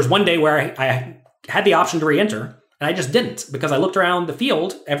 There was one day where I had the option to re-enter, and I just didn't because I looked around the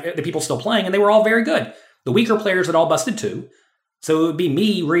field, the people still playing, and they were all very good. The weaker players had all busted too. So it would be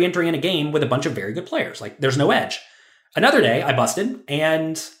me re-entering in a game with a bunch of very good players. Like, there's no edge. Another day, I busted,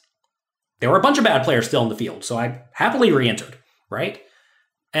 and there were a bunch of bad players still in the field. So I happily re-entered, right?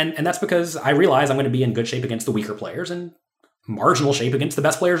 And that's because I realize I'm going to be in good shape against the weaker players and marginal shape against the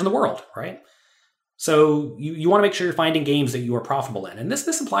best players in the world, right? So you want to make sure you're finding games that you are profitable in. And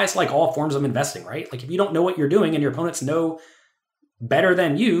this applies to like all forms of investing, right? Like if you don't know what you're doing and your opponents know better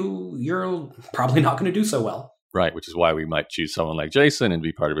than you, you're probably not going to do so well. Right, which is why we might choose someone like Jason and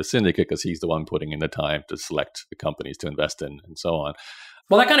be part of a syndicate because he's the one putting in the time to select the companies to invest in and so on.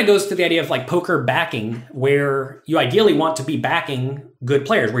 Well, that kind of goes to the idea of like poker backing, where you ideally want to be backing good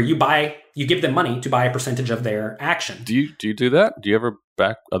players, where you give them money to buy a percentage of their action. Do you do that? Do you ever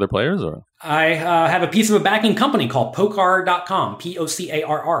back other players? Or I have a piece of a backing company called Pocar.com,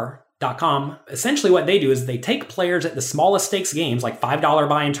 POCARR.com. Essentially what they do is they take players at the smallest stakes games, like $5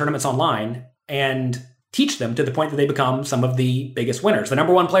 buy-in tournaments online, and teach them to the point that they become some of the biggest winners. The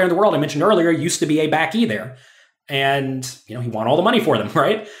number one player in the world I mentioned earlier used to be a backee there. And, he won all the money for them,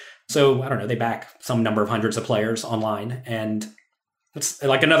 right? So, I don't know, they back some number of hundreds of players online. And it's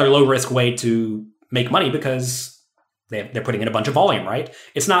like another low-risk way to make money because they're putting in a bunch of volume, right?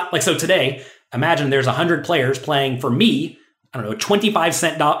 It's not like, so today, imagine there's 100 players playing for me, I don't know, a 25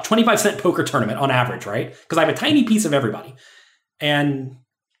 cent poker tournament on average, right? Because I have a tiny piece of everybody. And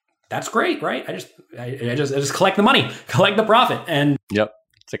that's great, right? I just collect the money, collect the profit. And yep.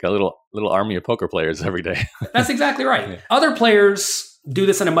 It's like a little army of poker players every day. That's exactly right. Yeah. Other players do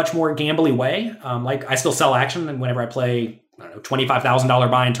this in a much more gambly way. Like I still sell action, and whenever I play, I don't know,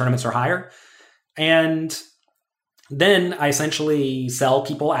 $25,000 buy-in tournaments or higher, and then I essentially sell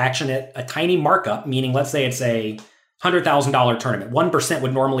people action at a tiny markup. Meaning, let's say it's a $100,000 tournament. 1%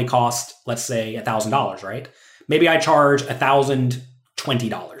 would normally cost, let's say, $1,000, right? Maybe I charge $1,020.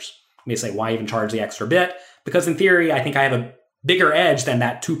 You may say, why even charge the extra bit? Because in theory, I think I have a bigger edge than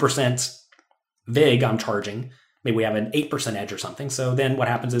that 2% vig I'm charging. Maybe we have an 8% edge or something. So then what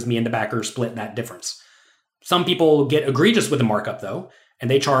happens is me and the backer split that difference. Some people get egregious with the markup though, and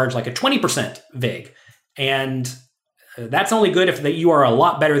they charge like a 20% vig. And that's only good if you are a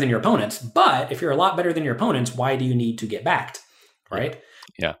lot better than your opponents. But if you're a lot better than your opponents, why do you need to get backed, right?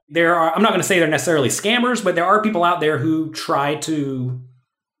 Yeah. I'm not going to say they're necessarily scammers, but there are people out there who try to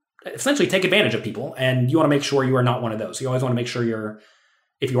essentially take advantage of people, and you want to make sure you are not one of those. You always want to make sure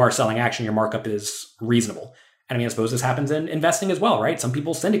if you are selling action, your markup is reasonable. And I mean, I suppose this happens in investing as well, right? Some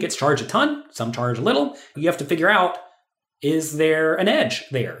people's syndicates charge a ton, some charge a little. You have to figure out, is there an edge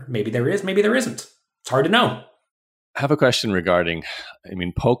there? Maybe there is, maybe there isn't. It's hard to know. I have a question regarding,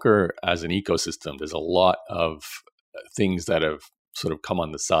 poker as an ecosystem. There's a lot of things that have sort of come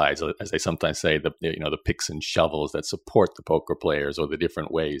on the sides, as they sometimes say, the picks and shovels that support the poker players, or the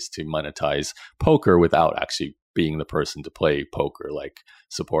different ways to monetize poker without actually being the person to play poker, like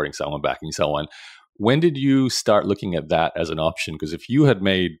supporting someone, backing someone. When did you start looking at that as an option? Because if you had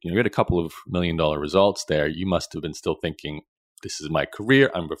made, you had a couple of $1 million results there, you must have been still thinking, this is my career,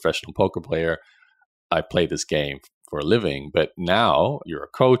 I'm a professional poker player, I play this game for a living. But now you're a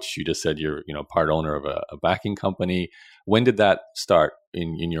coach, you just said you're part owner of a backing company. When did that start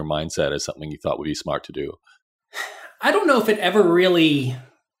in your mindset as something you thought would be smart to do? I don't know if it ever really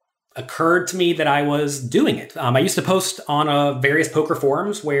occurred to me that I was doing it. I used to post on various poker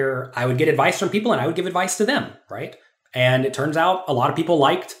forums where I would get advice from people and I would give advice to them, right? And it turns out a lot of people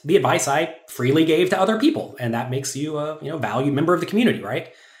liked the advice I freely gave to other people, and that makes you a valued member of the community, right?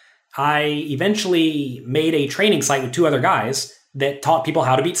 I eventually made a training site with two other guys that taught people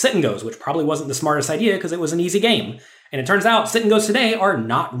how to beat sit and goes, which probably wasn't the smartest idea because it was an easy game. And it turns out sit and goes today are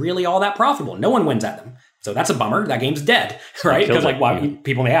not really all that profitable. No one wins at them. So that's a bummer. That game's dead, right? Because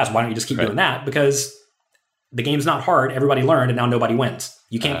people may ask, why don't you just keep doing that? Because the game's not hard. Everybody learned, and now nobody wins.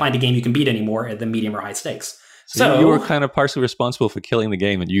 You can't find a game you can beat anymore at the medium or high stakes. So you were kind of partially responsible for killing the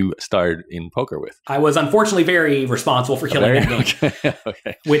game that you started in poker with. I was unfortunately very responsible for killing that game,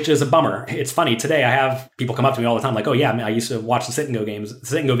 okay. Which is a bummer. It's funny. Today I have people come up to me all the time like, oh yeah, I used to watch the sit and go games, the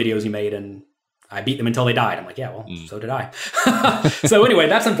sit and go videos you made, and I beat them until they died. I'm like, yeah, well, so did I. So anyway,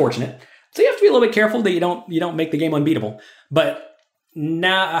 that's unfortunate. So you have to be a little bit careful that you don't make the game unbeatable. But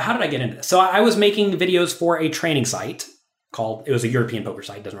now, how did I get into this? So I was making videos for a training site it was a European poker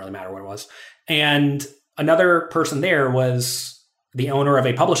site. Doesn't really matter what it was. And another person there was the owner of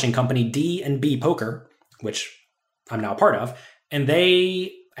a publishing company, D&B Poker, which I'm now a part of. And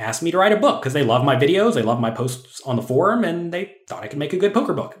they asked me to write a book because they love my videos. They love my posts on the forum, and they thought I could make a good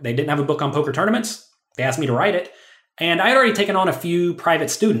poker book. They didn't have a book on poker tournaments. They asked me to write it. And I had already taken on a few private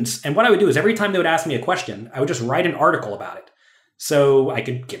students. And what I would do is every time they would ask me a question, I would just write an article about it. So I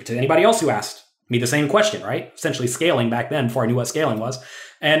could give it to anybody else who asked me the same question, right? Essentially scaling back then before I knew what scaling was.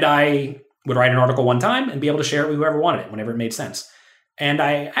 And I would write an article one time and be able to share it with whoever wanted it, whenever it made sense. And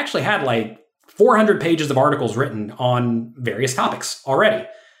I actually had like 400 pages of articles written on various topics already.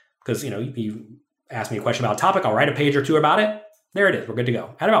 Because, you ask me a question about a topic, I'll write a page or two about it. There it is. We're good to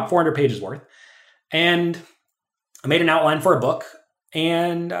go. I had about 400 pages worth. And I made an outline for a book,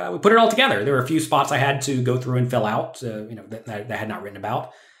 and we put it all together. There were a few spots I had to go through and fill out, that I had not written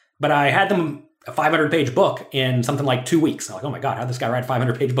about. But I had them a 500-page book in something like 2 weeks. I'm like, oh my God, how'd this guy write a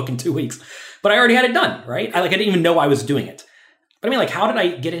 500-page book in 2 weeks? But I already had it done, right? I didn't even know I was doing it. But I mean, like, how did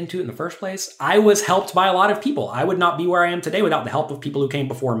I get into it in the first place? I was helped by a lot of people. I would not be where I am today without the help of people who came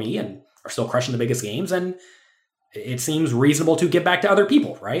before me and are still crushing the biggest games. And it seems reasonable to give back to other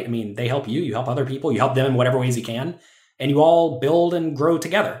people, right? I mean, they help you, you help other people, you help them in whatever ways you can, and you all build and grow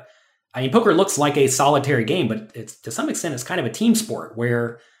together. I mean, poker looks like a solitary game, but it's to some extent, it's kind of a team sport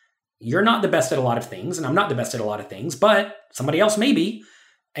where you're not the best at a lot of things, and I'm not the best at a lot of things, but somebody else may be,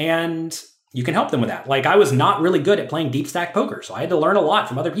 and you can help them with that. Like, I was not really good at playing deep stack poker, so I had to learn a lot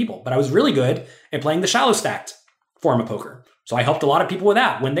from other people, but I was really good at playing the shallow stacked form of poker. So I helped a lot of people with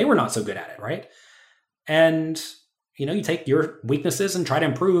that when they were not so good at it, right? And, you know, you take your weaknesses and try to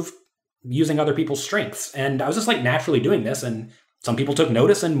improve using other people's strengths. And I was just like naturally doing this, and some people took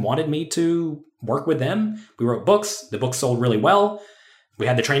notice and wanted me to work with them. We wrote books. The books sold really well. We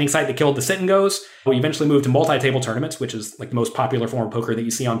had the training site that killed the sit and goes. We eventually moved to multi-table tournaments, which is like the most popular form of poker that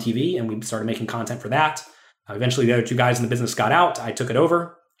you see on TV. And we started making content for that. Eventually, the other two guys in the business got out. I took it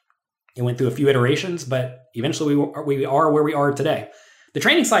over. It went through a few iterations, but eventually we are where we are today. The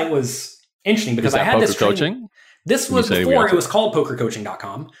training site was interesting because I had this coaching. This was before it was called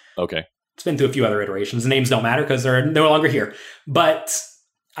pokercoaching.com. Okay. It's been through a few other iterations. The names don't matter because they're no longer here. But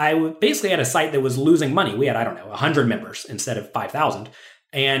I basically had a site that was losing money. We had, 100 members instead of 5,000.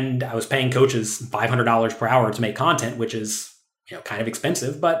 And I was paying coaches $500 per hour to make content, which is, kind of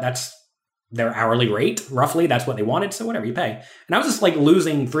expensive, but that's their hourly rate. Roughly, that's what they wanted. So whatever you pay. And I was just like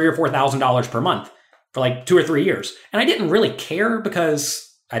losing $3,000 or $4,000 per month for like 2 or 3 years. And I didn't really care because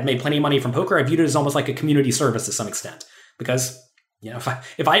I'd made plenty of money from poker. I viewed it as almost like a community service to some extent because,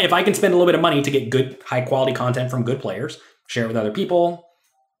 if I can spend a little bit of money to get good, high quality content from good players, share it with other people,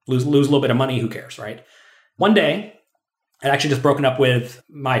 lose a little bit of money, who cares, right? One day, I'd actually just broken up with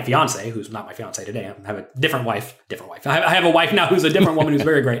my fiance, who's not my fiance today. I have a different wife. I have a wife now who's a different woman who's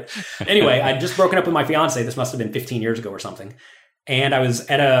very great. Anyway, I'd just broken up with my fiance. This must have been 15 years ago or something. And I was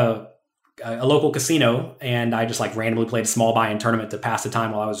at a local casino, and I just like randomly played a small buy-in tournament to pass the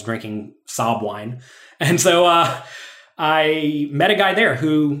time while I was drinking sob wine. And so I met a guy there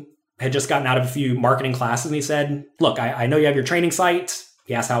who had just gotten out of a few marketing classes, and he said, look, I know you have your training site.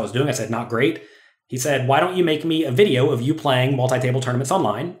 He asked how I was doing. I said, not great. He said, why don't you make me a video of you playing multi-table tournaments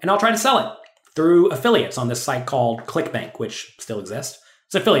online, and I'll try to sell it through affiliates on this site called ClickBank, which still exists.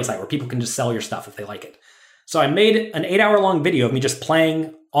 It's an affiliate site where people can just sell your stuff if they like it. So I made an 8-hour-long video of me just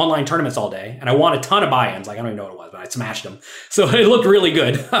playing online tournaments all day, and I won a ton of buy-ins. Like, I don't even know what it was, but I smashed them. So it looked really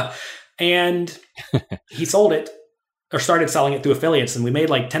good. And he sold it, or started selling it through affiliates, and we made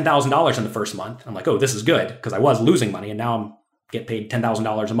like $10,000 in the first month. I'm like, oh, this is good, because I was losing money, and now I'm getting paid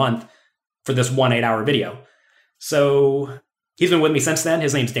 $10,000 a month for this 1 8-hour video. So he's been with me since then.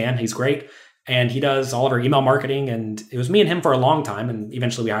 His name's Dan. He's great. And he does all of our email marketing. And it was me and him for a long time. And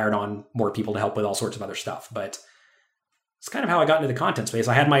eventually we hired on more people to help with all sorts of other stuff. But it's kind of how I got into the content space.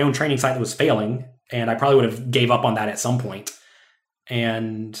 I had my own training site that was failing, and I probably would have gave up on that at some point.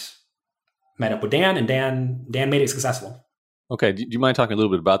 And met up with Dan, and Dan made it successful. Okay, do you mind talking a little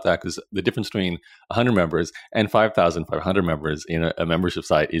bit about that? Because the difference between 100 members and 5,500 members in a membership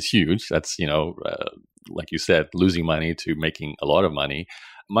site is huge. That's, like you said, losing money to making a lot of money.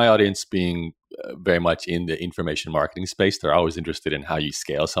 My audience being very much in the information marketing space, they're always interested in how you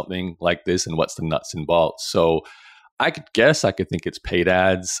scale something like this and what's the nuts and bolts. So I could think it's paid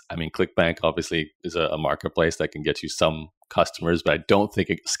ads. I mean, ClickBank obviously is a marketplace that can get you some customers, but I don't think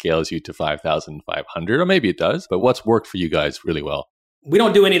it scales you to 5,500, or maybe it does. But what's worked for you guys really well? We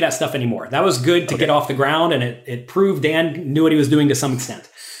don't do any of that stuff anymore. That was good to get off the ground, and it proved Dan knew what he was doing to some extent.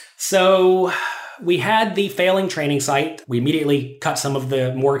 So we had the failing training site. We immediately cut some of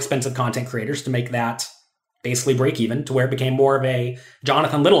the more expensive content creators to make that basically break even, to where it became more of a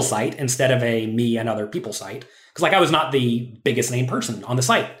Jonathan Little site instead of a me and other people site. Because I was not the biggest name person on the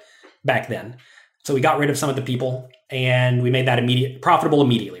site back then. So we got rid of some of the people, and we made that profitable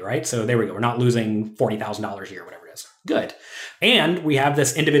immediately, right? So there we go. We're not losing $40,000 a year, whatever it is. Good. And we have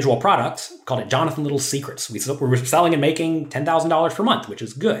this individual product called Jonathan Little Secrets. We're selling and making $10,000 per month, which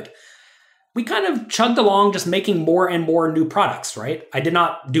is good. We kind of chugged along just making more and more new products, right? I did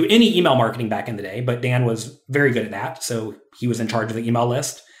not do any email marketing back in the day, but Dan was very good at that. So he was in charge of the email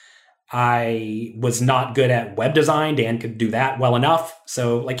list. I was not good at web design. Dan could do that well enough.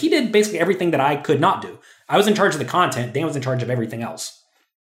 So he did basically everything that I could not do. I was in charge of the content. Dan was in charge of everything else.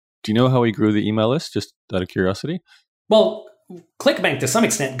 Do you know how he grew the email list, just out of curiosity? Well, ClickBank to some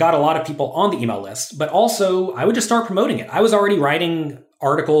extent got a lot of people on the email list, but also I would just start promoting it. I was already writing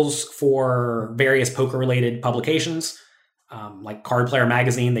articles for various poker-related publications. Like Card Player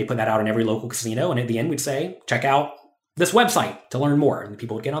Magazine, they put that out in every local casino. And at the end, we'd say, check out this website to learn more. And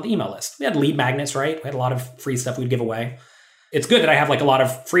people would get on the email list. We had lead magnets, right? We had a lot of free stuff we'd give away. It's good that I have like a lot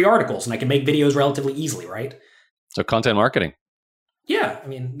of free articles and I can make videos relatively easily, right? So content marketing. Yeah, I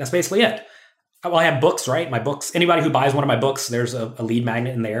mean, that's basically it. Well, I have books, right? My books, anybody who buys one of my books, there's a lead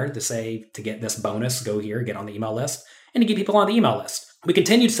magnet in there to say, to get this bonus, go here, get on the email list, and to get people on the email list. We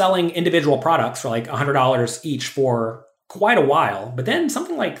continued selling individual products for like $100 each for quite a while, but then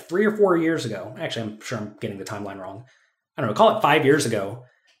something like 3 or 4 years ago, actually, I'm sure I'm getting the timeline wrong. I don't know, call it 5 years ago,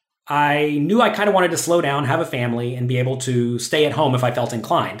 I knew I kind of wanted to slow down, have a family, and be able to stay at home if I felt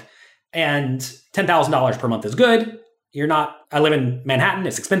inclined. And $10,000 per month is good. I live in Manhattan,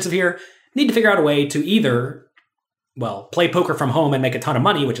 it's expensive here. Need to figure out a way to either, well, play poker from home and make a ton of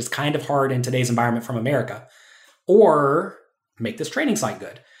money, which is kind of hard in today's environment from America, or make this training site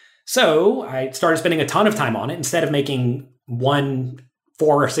good. So I started spending a ton of time on it. Instead of making one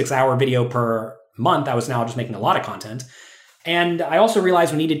 4 or 6 hour video per month, I was now just making a lot of content. And I also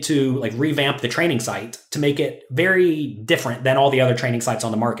realized we needed to like revamp the training site to make it very different than all the other training sites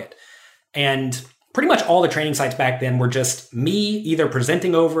on the market. And pretty much all the training sites back then were just me either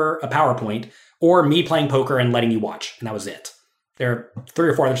presenting over a PowerPoint or me playing poker and letting you watch. And that was it. There are 3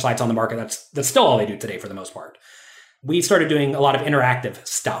 or 4 other sites on the market. That's still all they do today for the most part. We started doing a lot of interactive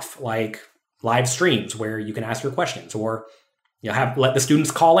stuff like live streams where you can ask your questions, or let the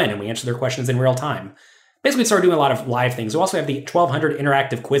students call in and we answer their questions in real time. Basically, we started doing a lot of live things. We also have the 1,200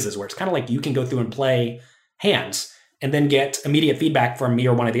 interactive quizzes where it's kind of like you can go through and play hands and then get immediate feedback from me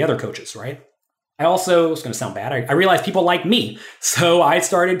or one of the other coaches, right? I also, it's going to sound bad, I realized people like me. So I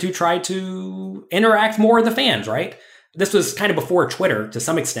started to try to interact more with the fans, right? This was kind of before Twitter to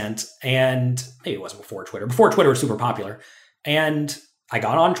some extent, and maybe it wasn't before Twitter. Before Twitter was super popular. And I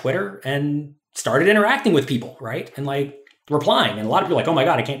got on Twitter and started interacting with people, right? And like replying. And a lot of people are like, oh my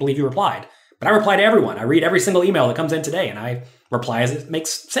God, I can't believe you replied. But I reply to everyone. I read every single email that comes in today, and I reply as it makes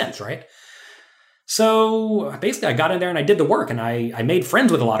sense, right? So basically, I got in there and I did the work, and I made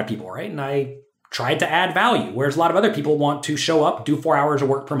friends with a lot of people, right? And I tried to add value, whereas a lot of other people want to show up, do 4 hours of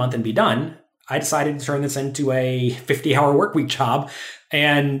work per month and be done. I decided to turn this into a 50-hour work week job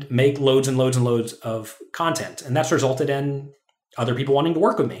and make loads and loads and loads of content. And that's resulted in other people wanting to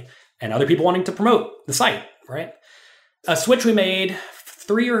work with me and other people wanting to promote the site, right? A switch we made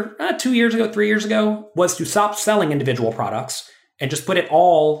 3 years ago, was to stop selling individual products and just put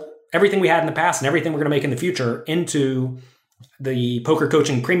everything we had in the past and everything we're going to make in the future into the poker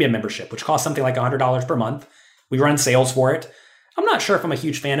coaching premium membership, which costs something like $100 per month. We run sales for it. I'm not sure if I'm a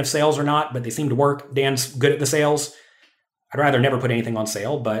huge fan of sales or not, but they seem to work. Dan's good at the sales. I'd rather never put anything on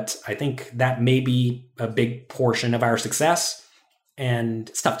sale, but I think that may be a big portion of our success. And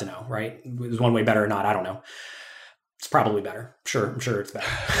it's tough to know, right? Is one way better or not? I don't know. It's probably better. I'm sure it's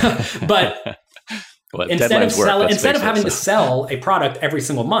better. But well, instead of having to sell a product every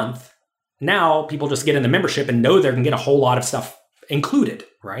single month, now people just get in the membership and know they're going to get a whole lot of stuff included,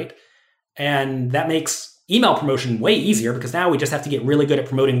 right? And that makes email promotion way easier because now we just have to get really good at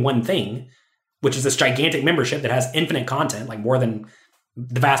promoting one thing, which is this gigantic membership that has infinite content, like more than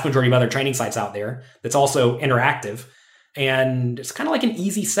the vast majority of other training sites out there, that's also interactive. And it's kind of like an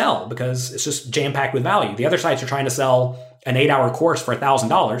easy sell because it's just jam-packed with value. The other sites are trying to sell an 8-hour course for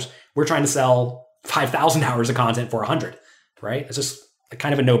 $1,000. We're trying to sell 5,000 hours of content for 100, right? It's just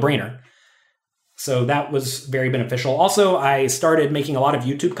kind of a no-brainer. So that was very beneficial. Also, I started making a lot of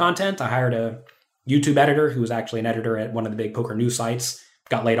YouTube content. I hired a YouTube editor who was actually an editor at one of the big poker news sites,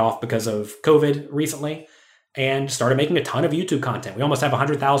 got laid off because of COVID recently, and started making a ton of YouTube content. We almost have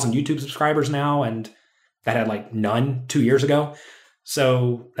 100,000 YouTube subscribers now, and that had like none 2 years ago.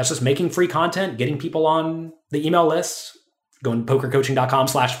 So that's just making free content, getting people on the email list, going to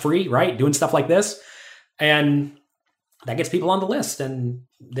pokercoaching.com/free, right? Doing stuff like this. And that gets people on the list. And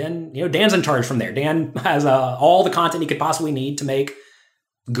then, Dan's in charge from there. Dan has all the content he could possibly need to make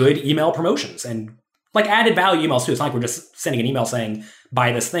good email promotions and like added value emails too. It's not like we're just sending an email saying,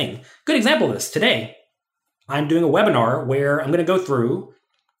 buy this thing. Good example of this. Today, I'm doing a webinar where I'm going to go through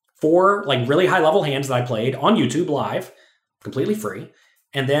 4 like really high level hands that I played on YouTube live, completely free.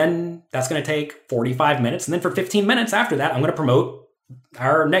 And then that's going to take 45 minutes. And then for 15 minutes after that, I'm going to promote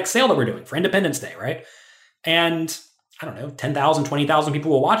our next sale that we're doing for Independence Day, right? And I don't know, 10,000, 20,000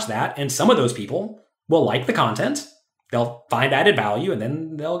 people will watch that. And some of those people will like the content. They'll find added value and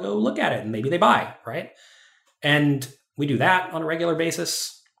then they'll go look at it and maybe they buy, right? And we do that on a regular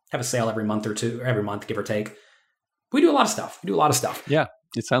basis, have a sale every month or two, or every month, give or take. We do a lot of stuff. Yeah.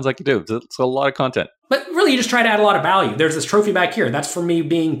 It sounds like you do. It's a lot of content. But really, you just try to add a lot of value. There's this trophy back here. That's for me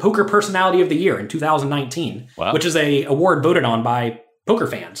being Poker Personality of the Year in 2019, Wow. which is a award voted on by poker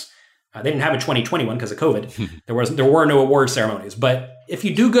fans. They didn't have a 2021 because of COVID. There were no award ceremonies. But if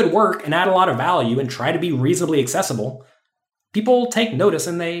you do good work and add a lot of value and try to be reasonably accessible, people take notice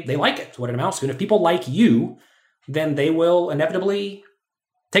and they like it. It's what it amounts to. And if people like you, then they will inevitably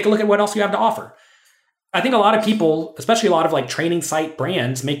take a look at what else you have to offer. I think a lot of people, especially a lot of like training site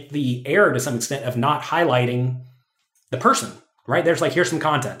brands, make the error to some extent of not highlighting the person, right? There's like, here's some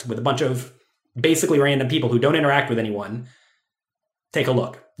content with a bunch of basically random people who don't interact with anyone. Take a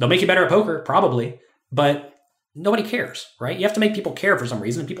look. They'll make you better at poker, probably, but nobody cares, right? You have to make people care for some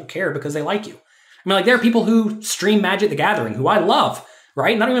reason, and people care because they like you. I mean, like, there are people who stream Magic the Gathering, who I love,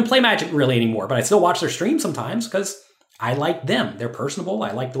 right? Not even play Magic really anymore, but I still watch their streams sometimes because I like them. They're personable.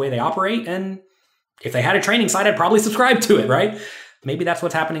 I like the way they operate, and if they had a training site, I'd probably subscribe to it, right? Maybe that's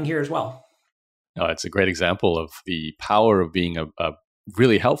what's happening here as well. No, it's a great example of the power of being a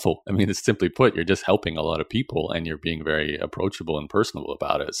really helpful. I mean, it's simply put, you're just helping a lot of people and you're being very approachable and personable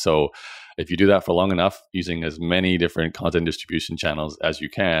about it. So if you do that for long enough, using as many different content distribution channels as you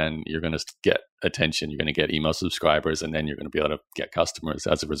can, you're going to get attention, you're going to get email subscribers, and then you're going to be able to get customers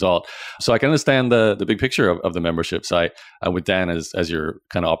as a result. So I can understand the big picture of the membership site with Dan as your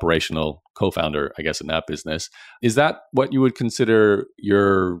kind of operational co-founder, I guess, in that business. Is that what you would consider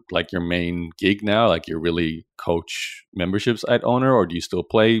your main gig now? Like, you're really coach membership site owner, or do you still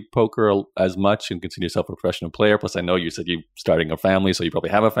play poker as much and consider yourself a professional player? Plus, I know you said you're starting a family, so you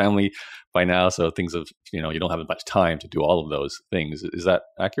probably have a family by now. So things of, you don't have much time to do all of those things. Is that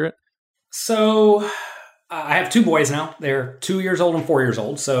accurate? So I have two boys now. They're 2 years old and 4 years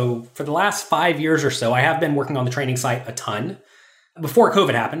old. So for the last 5 years or so, I have been working on the training site a ton. Before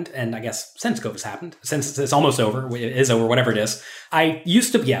COVID happened, and I guess since COVID's happened, since it's almost over, it is over, whatever it is, I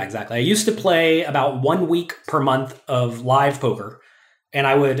used to play about 1 week per month of live poker, and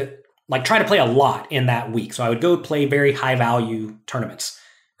I would try to play a lot in that week. So I would go play very high value tournaments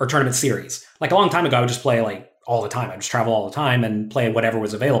or tournament series. Like, a long time ago, I would just play all the time. I would just travel all the time and play whatever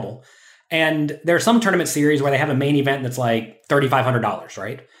was available. And there are some tournament series where they have a main event that's like $3,500,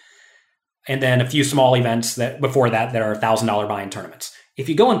 right? And then a few small events that before that are $1,000 buy-in tournaments. If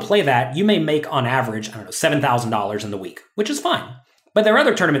you go and play that, you may make on average, $7,000 in the week, which is fine. But there are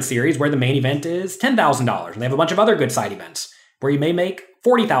other tournament series where the main event is $10,000, and they have a bunch of other good side events where you may make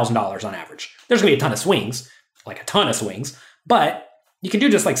 $40,000 on average. There's going to be a ton of swings, but you can do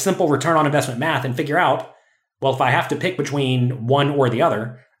just simple return on investment math and figure out, well, if I have to pick between one or the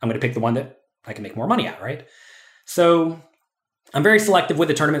other, I'm going to pick the one that I can make more money at, right? So I'm very selective with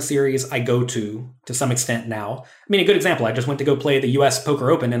the tournament series I go to some extent now. I mean, a good example, I just went to go play the US Poker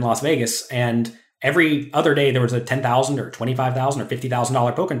Open in Las Vegas, and every other day there was a $10,000 or $25,000 or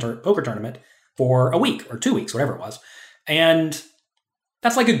 $50,000 poker tournament for a week or 2 weeks, whatever it was. And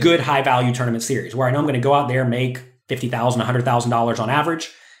that's like a good high value tournament series where I know I'm going to go out there, make $50,000, $100,000 on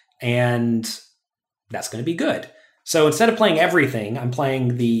average, and that's going to be good. So instead of playing everything, I'm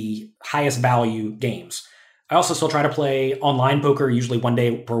playing the highest value games. I also still try to play online poker, usually 1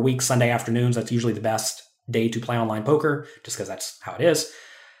 day per week, Sunday afternoons. That's usually the best day to play online poker, just because that's how it is.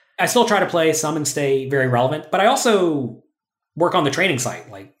 I still try to play some and stay very relevant, but I also work on the training site,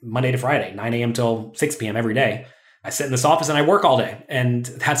 like Monday to Friday, 9 a.m. till 6 p.m. every day. I sit in this office and I work all day, and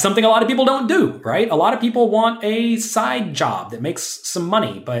that's something a lot of people don't do, right? A lot of people want a side job that makes some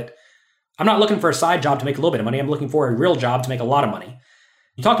money, but I'm not looking for a side job to make a little bit of money. I'm looking for a real job to make a lot of money.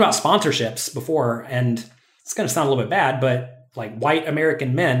 You talked about sponsorships before, and it's going to sound a little bit bad, but white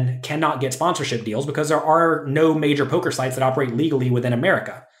American men cannot get sponsorship deals because there are no major poker sites that operate legally within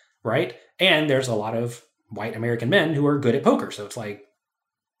America, right? And there's a lot of white American men who are good at poker. So it's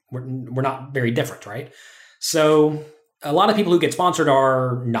we're not very different, right? So a lot of people who get sponsored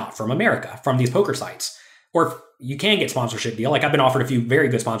are not from America, from these poker sites. Or if you can get sponsorship deal, I've been offered a few very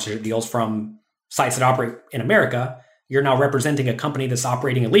good sponsorship deals from sites that operate in America. You're now representing a company that's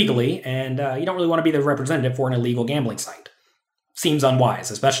operating illegally, and you don't really want to be the representative for an illegal gambling site. Seems unwise,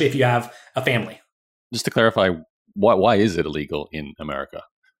 especially if you have a family. Just to clarify, why is it illegal in America?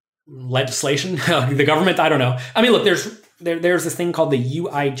 Legislation, the government, I don't know. I mean, look, there's this thing called the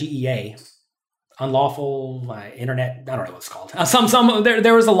UIGEA, unlawful internet. I don't know what it's called.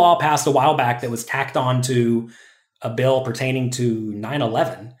 There was a law passed a while back that was tacked on to a bill pertaining to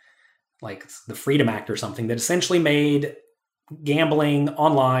 9/11. Like the Freedom Act or something, that essentially made gambling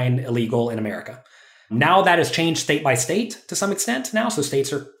online illegal in America. Now that has changed state by state to some extent now. So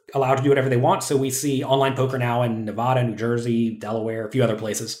states are allowed to do whatever they want. So we see online poker now in Nevada, New Jersey, Delaware, a few other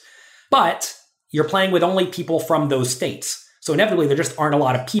places. But you're playing with only people from those states. So inevitably, there just aren't a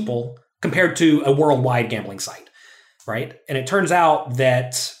lot of people compared to a worldwide gambling site, right? And it turns out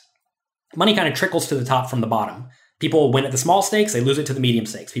that money kind of trickles to the top from the bottom. People win at the small stakes, they lose it to the medium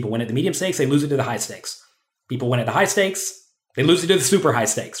stakes. People win at the medium stakes, they lose it to the high stakes. People win at the high stakes, they lose it to the super high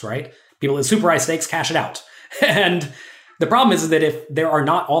stakes, right? People at the super high stakes cash it out. And the problem is that if there are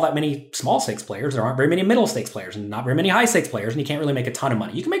not all that many small stakes players, there aren't very many middle stakes players and not very many high stakes players, and you can't really make a ton of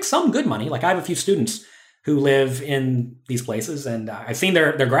money. You can make some good money. Like I have a few students who live in these places, and I've seen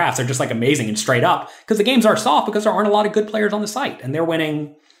their graphs. They're just like amazing and straight up because the games are soft because there aren't a lot of good players on the site, and they're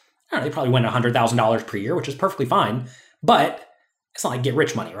winning. I don't know, they probably win $100,000 per year, which is perfectly fine. But it's not like get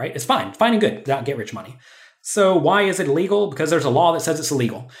rich money, right? It's fine and good, not get rich money. So why is it illegal? Because there's a law that says it's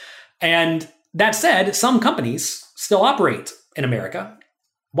illegal. And that said, some companies still operate in America.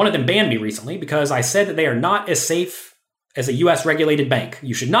 One of them banned me recently because I said that they are not as safe as a US regulated bank.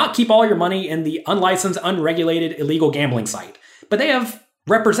 You should not keep all your money in the unlicensed, unregulated, illegal gambling site. But they have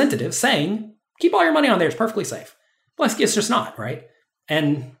representatives saying, keep all your money on there, it's perfectly safe. Well, it's just not, right?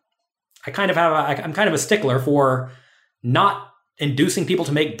 And I'm kind of a stickler for not inducing people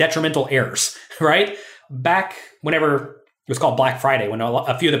to make detrimental errors, right? Back whenever it was called Black Friday, when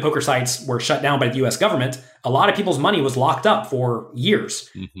a few of the poker sites were shut down by the US government, a lot of people's money was locked up for years.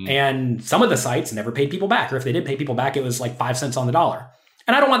 Mm-hmm. And some of the sites never paid people back, or if they did pay people back, it was like 5 cents on the dollar.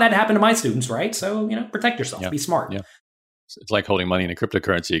 And I don't want that to happen to my students, right? So, protect yourself, be smart. Yeah. It's like holding money in a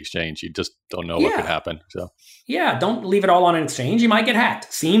cryptocurrency exchange. You just don't know what could happen. So yeah, don't leave it all on an exchange. You might get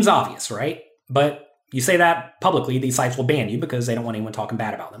hacked. Seems obvious, right? But you say that publicly, these sites will ban you because they don't want anyone talking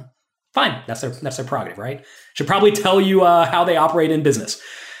bad about them. Fine, that's their prerogative, right? Should probably tell you how they operate in business.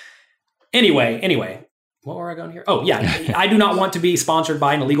 Anyway, what were I going here? Oh yeah, I do not want to be sponsored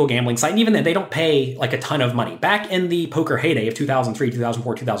by an illegal gambling site, and even then, they don't pay like a ton of money. Back in the poker heyday of 2003,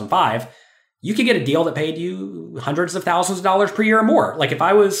 2004, 2005, you could get a deal that paid you hundreds of thousands of dollars per year or more. Like if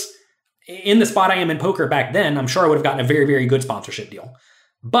I was in the spot I am in poker back then, I'm sure I would have gotten a very, very good sponsorship deal.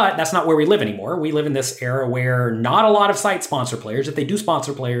 But that's not where we live anymore. We live in this era where not a lot of sites sponsor players. If they do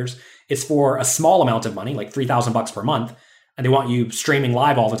sponsor players, it's for a small amount of money, like $3,000 per month. And they want you streaming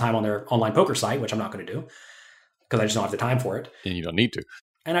live all the time on their online poker site, which I'm not going to do because I just don't have the time for it. And you don't need to.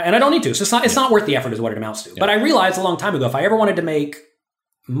 And I don't need to. So it's not worth the effort is what it amounts to. Yeah. But I realized a long time ago, if I ever wanted to make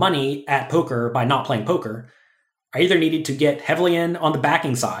money at poker by not playing poker, I either needed to get heavily in on the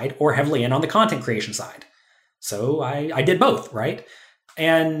backing side or heavily in on the content creation side. So I did both, right?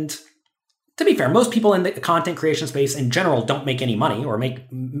 And to be fair, most people in the content creation space in general don't make any money or make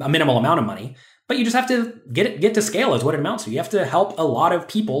a minimal amount of money, but you just have to get to scale is what it amounts to. You have to help a lot of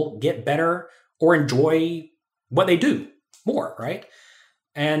people get better or enjoy what they do more, right?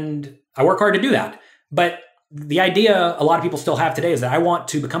 And I work hard to do that. But the idea a lot of people still have today is that I want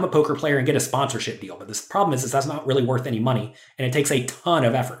to become a poker player and get a sponsorship deal. But this problem is that's not really worth any money, and it takes a ton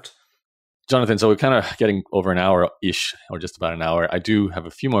of effort. Jonathan, so we're kind of getting over an hour-ish, or just about an hour. I do have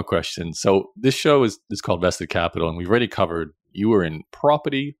a few more questions. So this show is called Vested Capital, and we've already covered you were in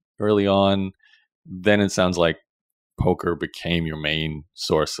property early on. Then it sounds like poker became your main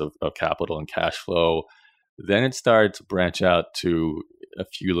source of capital and cash flow. Then it started to branch out to a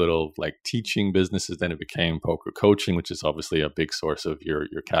few little like teaching businesses. Then it became poker coaching, which is obviously a big source of your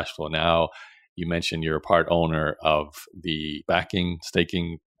cash flow now. You mentioned you're a part owner of the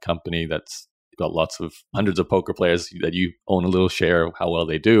staking company that's got hundreds of poker players that you own a little share of how well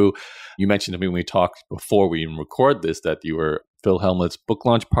they do. You mentioned to me when we talked before we even record this that you were Phil Hellmuth's book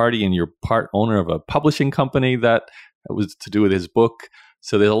launch party and you're part owner of a publishing company that was to do with his book.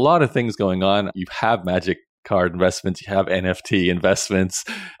 So there's a lot of things going on. You have Magic Card investments, you have NFT investments.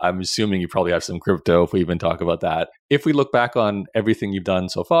 I'm assuming you probably have some crypto if we even talk about that. If we look back on everything you've done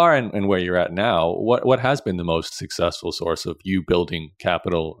so far and where you're at now, what has been the most successful source of you building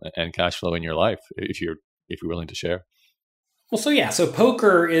capital and cash flow in your life, if you're willing to share? Well, so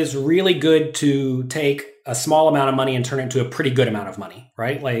poker is really good to take a small amount of money and turn it into a pretty good amount of money,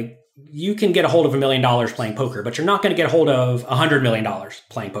 right? Like you can get a hold of $1 million playing poker, but you're not going to get a hold of $100 million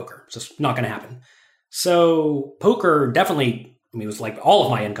playing poker. It's just not going to happen. So poker definitely, it was like all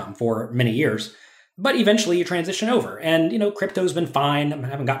of my income for many years, but eventually you transition over. And, crypto's been fine. I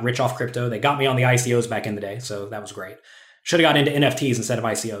haven't got rich off crypto. They got me on the ICOs back in the day, so that was great. Should have got into NFTs instead of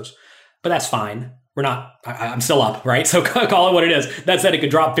ICOs, but that's fine. I'm still up, right? So call it what it is. That said, it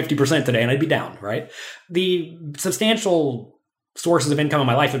could drop 50% today and I'd be down, right? The substantial sources of income in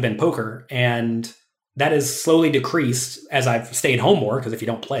my life have been poker, and that has slowly decreased as I've stayed home more, because if you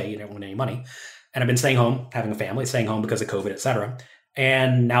don't play, you don't win any money. And I've been staying home, having a family, staying home because of COVID, et cetera.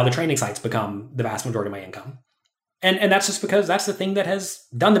 And now the training sites become the vast majority of my income. And that's just because that's the thing that has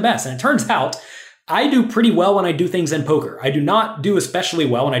done the best. And it turns out I do pretty well when I do things in poker. I do not do especially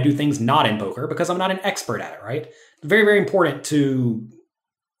well when I do things not in poker because I'm not an expert at it, right? It's very, very important to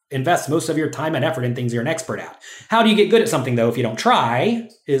invest most of your time and effort in things you're an expert at. How do you get good at something, though, if you don't try,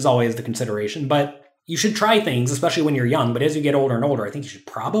 is always the consideration. But you should try things, especially when you're young. But as you get older and older, I think you should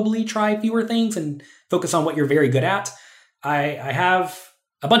probably try fewer things and focus on what you're very good at. I have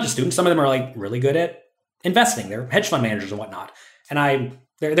a bunch of students. Some of them are like really good at investing. They're hedge fund managers and whatnot. And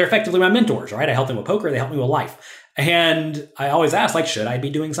they're effectively my mentors, right? I help them with poker. They help me with life. And I always ask, like, should I be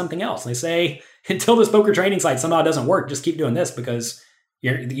doing something else? And they say, until this poker training site somehow doesn't work, just keep doing this because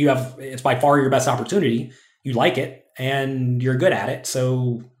it's by far your best opportunity. You like it and you're good at it.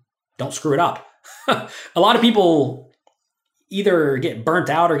 So don't screw it up. A lot of people either get burnt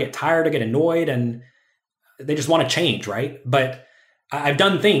out or get tired or get annoyed and they just want to change, right? But I've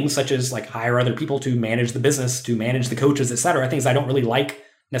done things such as like hire other people to manage the business, to manage the coaches, et cetera, things I don't really like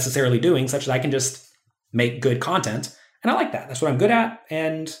necessarily doing, such that I can just make good content. And I like that. That's what I'm good at.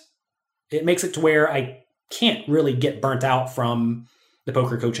 And it makes it to where I can't really get burnt out from the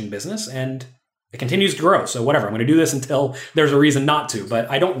poker coaching business. And it continues to grow. So whatever, I'm going to do this until there's a reason not to. But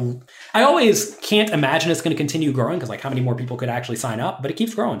I always can't imagine it's going to continue growing because like how many more people could actually sign up? But it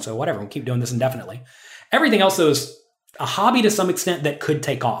keeps growing. So whatever, we'll keep doing this indefinitely. Everything else, though, is a hobby to some extent that could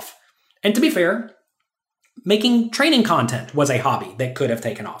take off. And to be fair, making training content was a hobby that could have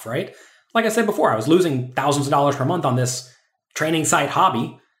taken off, right? Like I said before, I was losing thousands of dollars per month on this training site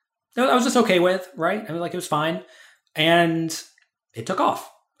hobby that I was just okay with, right? I mean, like it was fine. And it took off.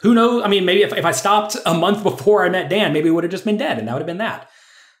 Who knows? I mean, maybe if I stopped a month before I met Dan, maybe it would have just been dead and that would have been that.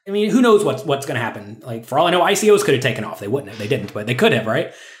 I mean, who knows what's going to happen? Like for all I know, ICOs could have taken off. They wouldn't have. They didn't, but they could have,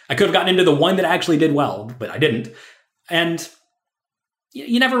 right? I could have gotten into the one that actually did well, but I didn't. And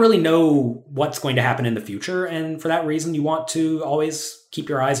you never really know what's going to happen in the future. And for that reason, you want to always keep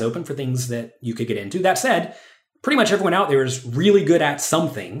your eyes open for things that you could get into. That said, pretty much everyone out there is really good at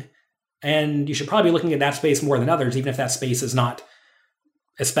something. And you should probably be looking at that space more than others, even if that space is not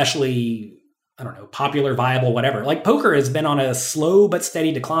especially, I don't know, popular, viable, whatever. Like poker has been on a slow but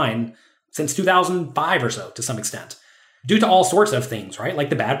steady decline since 2005 or so to some extent, due to all sorts of things, right? Like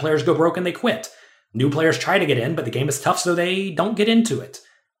the bad players go broke and they quit. New players try to get in, but the game is tough, so they don't get into it.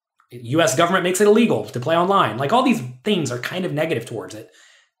 US government makes it illegal to play online. Like all these things are kind of negative towards it.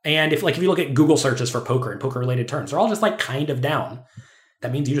 And if you look at Google searches for poker and poker-related terms, they're all just like kind of down.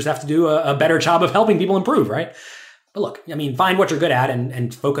 That means you just have to do a better job of helping people improve, right? But look, I mean, find what you're good at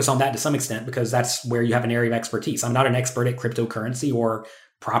and focus on that to some extent because that's where you have an area of expertise. I'm not an expert at cryptocurrency or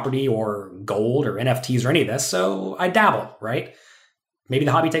property or gold or NFTs or any of this, so I dabble, right? Maybe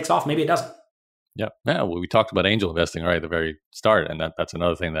the hobby takes off, maybe it doesn't. Yeah. Well, we talked about angel investing right at the very start, and that's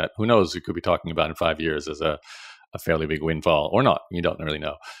another thing that who knows we could be talking about in 5 years as a fairly big windfall or not. You don't really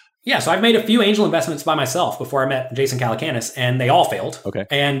know. Yeah, so I've made a few angel investments by myself before I met Jason Calacanis, and they all failed. Okay.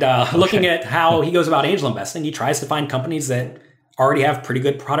 And looking at how he goes about angel investing, he tries to find companies that already have pretty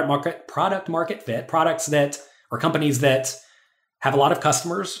good product market fit, products that, or companies that have a lot of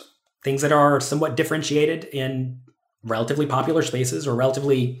customers, things that are somewhat differentiated in relatively popular spaces or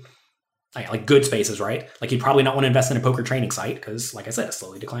relatively like good spaces, right? Like you'd probably not want to invest in a poker training site because, like I said, a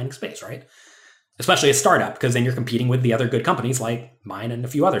slowly declining space, right? Especially a startup, because then you're competing with the other good companies like mine and a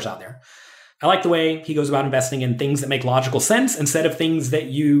few others out there. I like the way he goes about investing in things that make logical sense instead of things that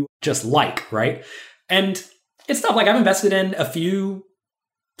you just like, right? And it's stuff like I've invested in a few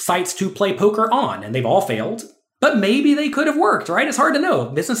sites to play poker on, and they've all failed, but maybe they could have worked, right? It's hard to know.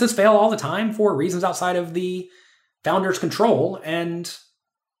 Businesses fail all the time for reasons outside of the founder's control, and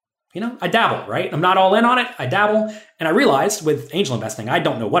I dabble, right? I'm not all in on it. I dabble. And I realized with angel investing, I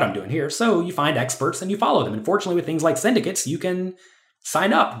don't know what I'm doing here. So you find experts and you follow them. And fortunately, with things like syndicates, you can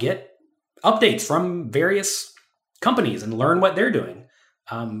sign up, get updates from various companies and learn what they're doing.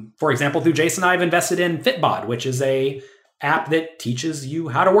 For example, through Jason, I've invested in Fitbod, which is a app that teaches you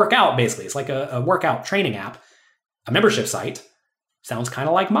how to work out, basically. It's like a workout training app, a membership site. Sounds kind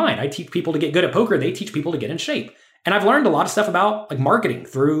of like mine. I teach people to get good at poker. They teach people to get in shape. And I've learned a lot of stuff about like marketing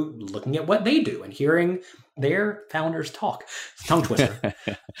through looking at what they do and hearing their founders talk. It's a tongue twister.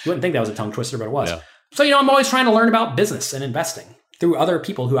 You wouldn't think that was a tongue twister, but it was. Yeah. So, I'm always trying to learn about business and investing through other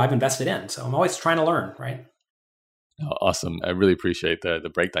people who I've invested in. So I'm always trying to learn, right? Oh, awesome. I really appreciate the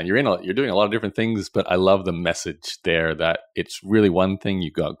breakdown. You're doing a lot of different things, but I love the message there that it's really one thing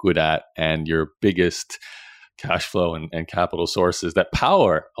you got good at, and your biggest cash flow and capital sources that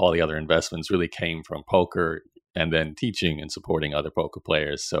power all the other investments really came from poker. and then teaching and supporting other poker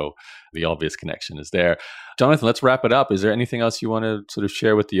players. So the obvious connection is there. Jonathan, let's wrap it up. Is there anything else you want to sort of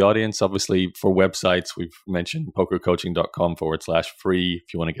share with the audience? Obviously, for websites, we've mentioned pokercoaching.com/free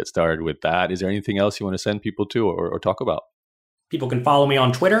if you want to get started with that. Is there anything else you want to send people to or talk about? People can follow me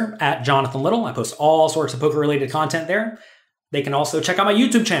on Twitter at Jonathan Little. I post all sorts of poker-related content there. They can also check out my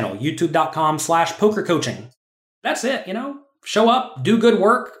YouTube channel, youtube.com/pokercoaching. That's it, show up, do good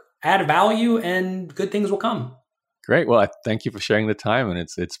work, add value, and good things will come. Great. Well, thank you for sharing the time, and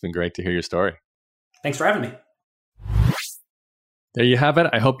it's been great to hear your story. Thanks for having me. There you have it.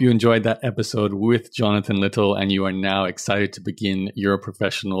 I hope you enjoyed that episode with Jonathan Little and you are now excited to begin your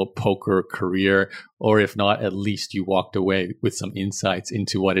professional poker career. Or if not, at least you walked away with some insights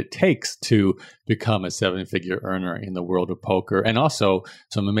into what it takes to become a seven-figure earner in the world of poker, and also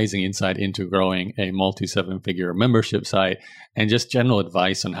some amazing insight into growing a multi-seven-figure membership site and just general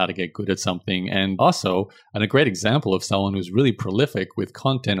advice on how to get good at something. And also a great example of someone who's really prolific with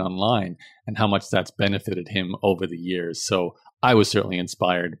content online and how much that's benefited him over the years. So I was certainly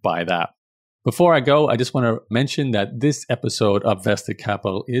inspired by that. Before I go, I just want to mention that this episode of Vested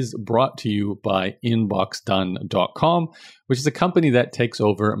Capital is brought to you by inboxdone.com, which is a company that takes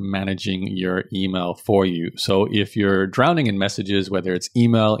over managing your email for you. So if you're drowning in messages, whether it's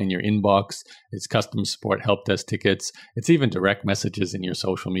email in your inbox, it's customer support help desk tickets, it's even direct messages in your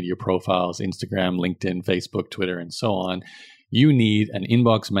social media profiles, Instagram, LinkedIn, Facebook, Twitter, and so on, you need an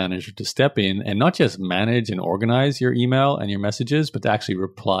inbox manager to step in and not just manage and organize your email and your messages, but to actually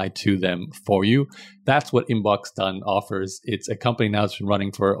reply to them for you. That's what Inbox Done offers. It's a company now that's been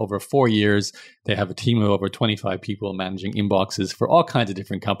running for over 4 years. They have a team of over 25 people managing inboxes for all kinds of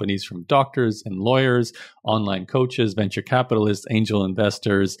different companies, from doctors and lawyers, online coaches, venture capitalists, angel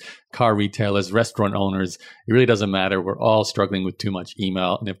investors, car retailers, restaurant owners. It really doesn't matter. We're all struggling with too much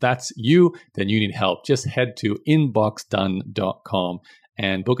email. And if that's you, then you need help. Just head to inboxdone.com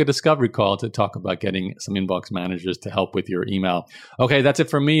and book a discovery call to talk about getting some inbox managers to help with your email. Okay, that's it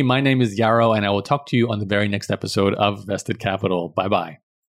for me. My name is Yarrow, and I will talk to you on the very next episode of Vested Capital. Bye-bye.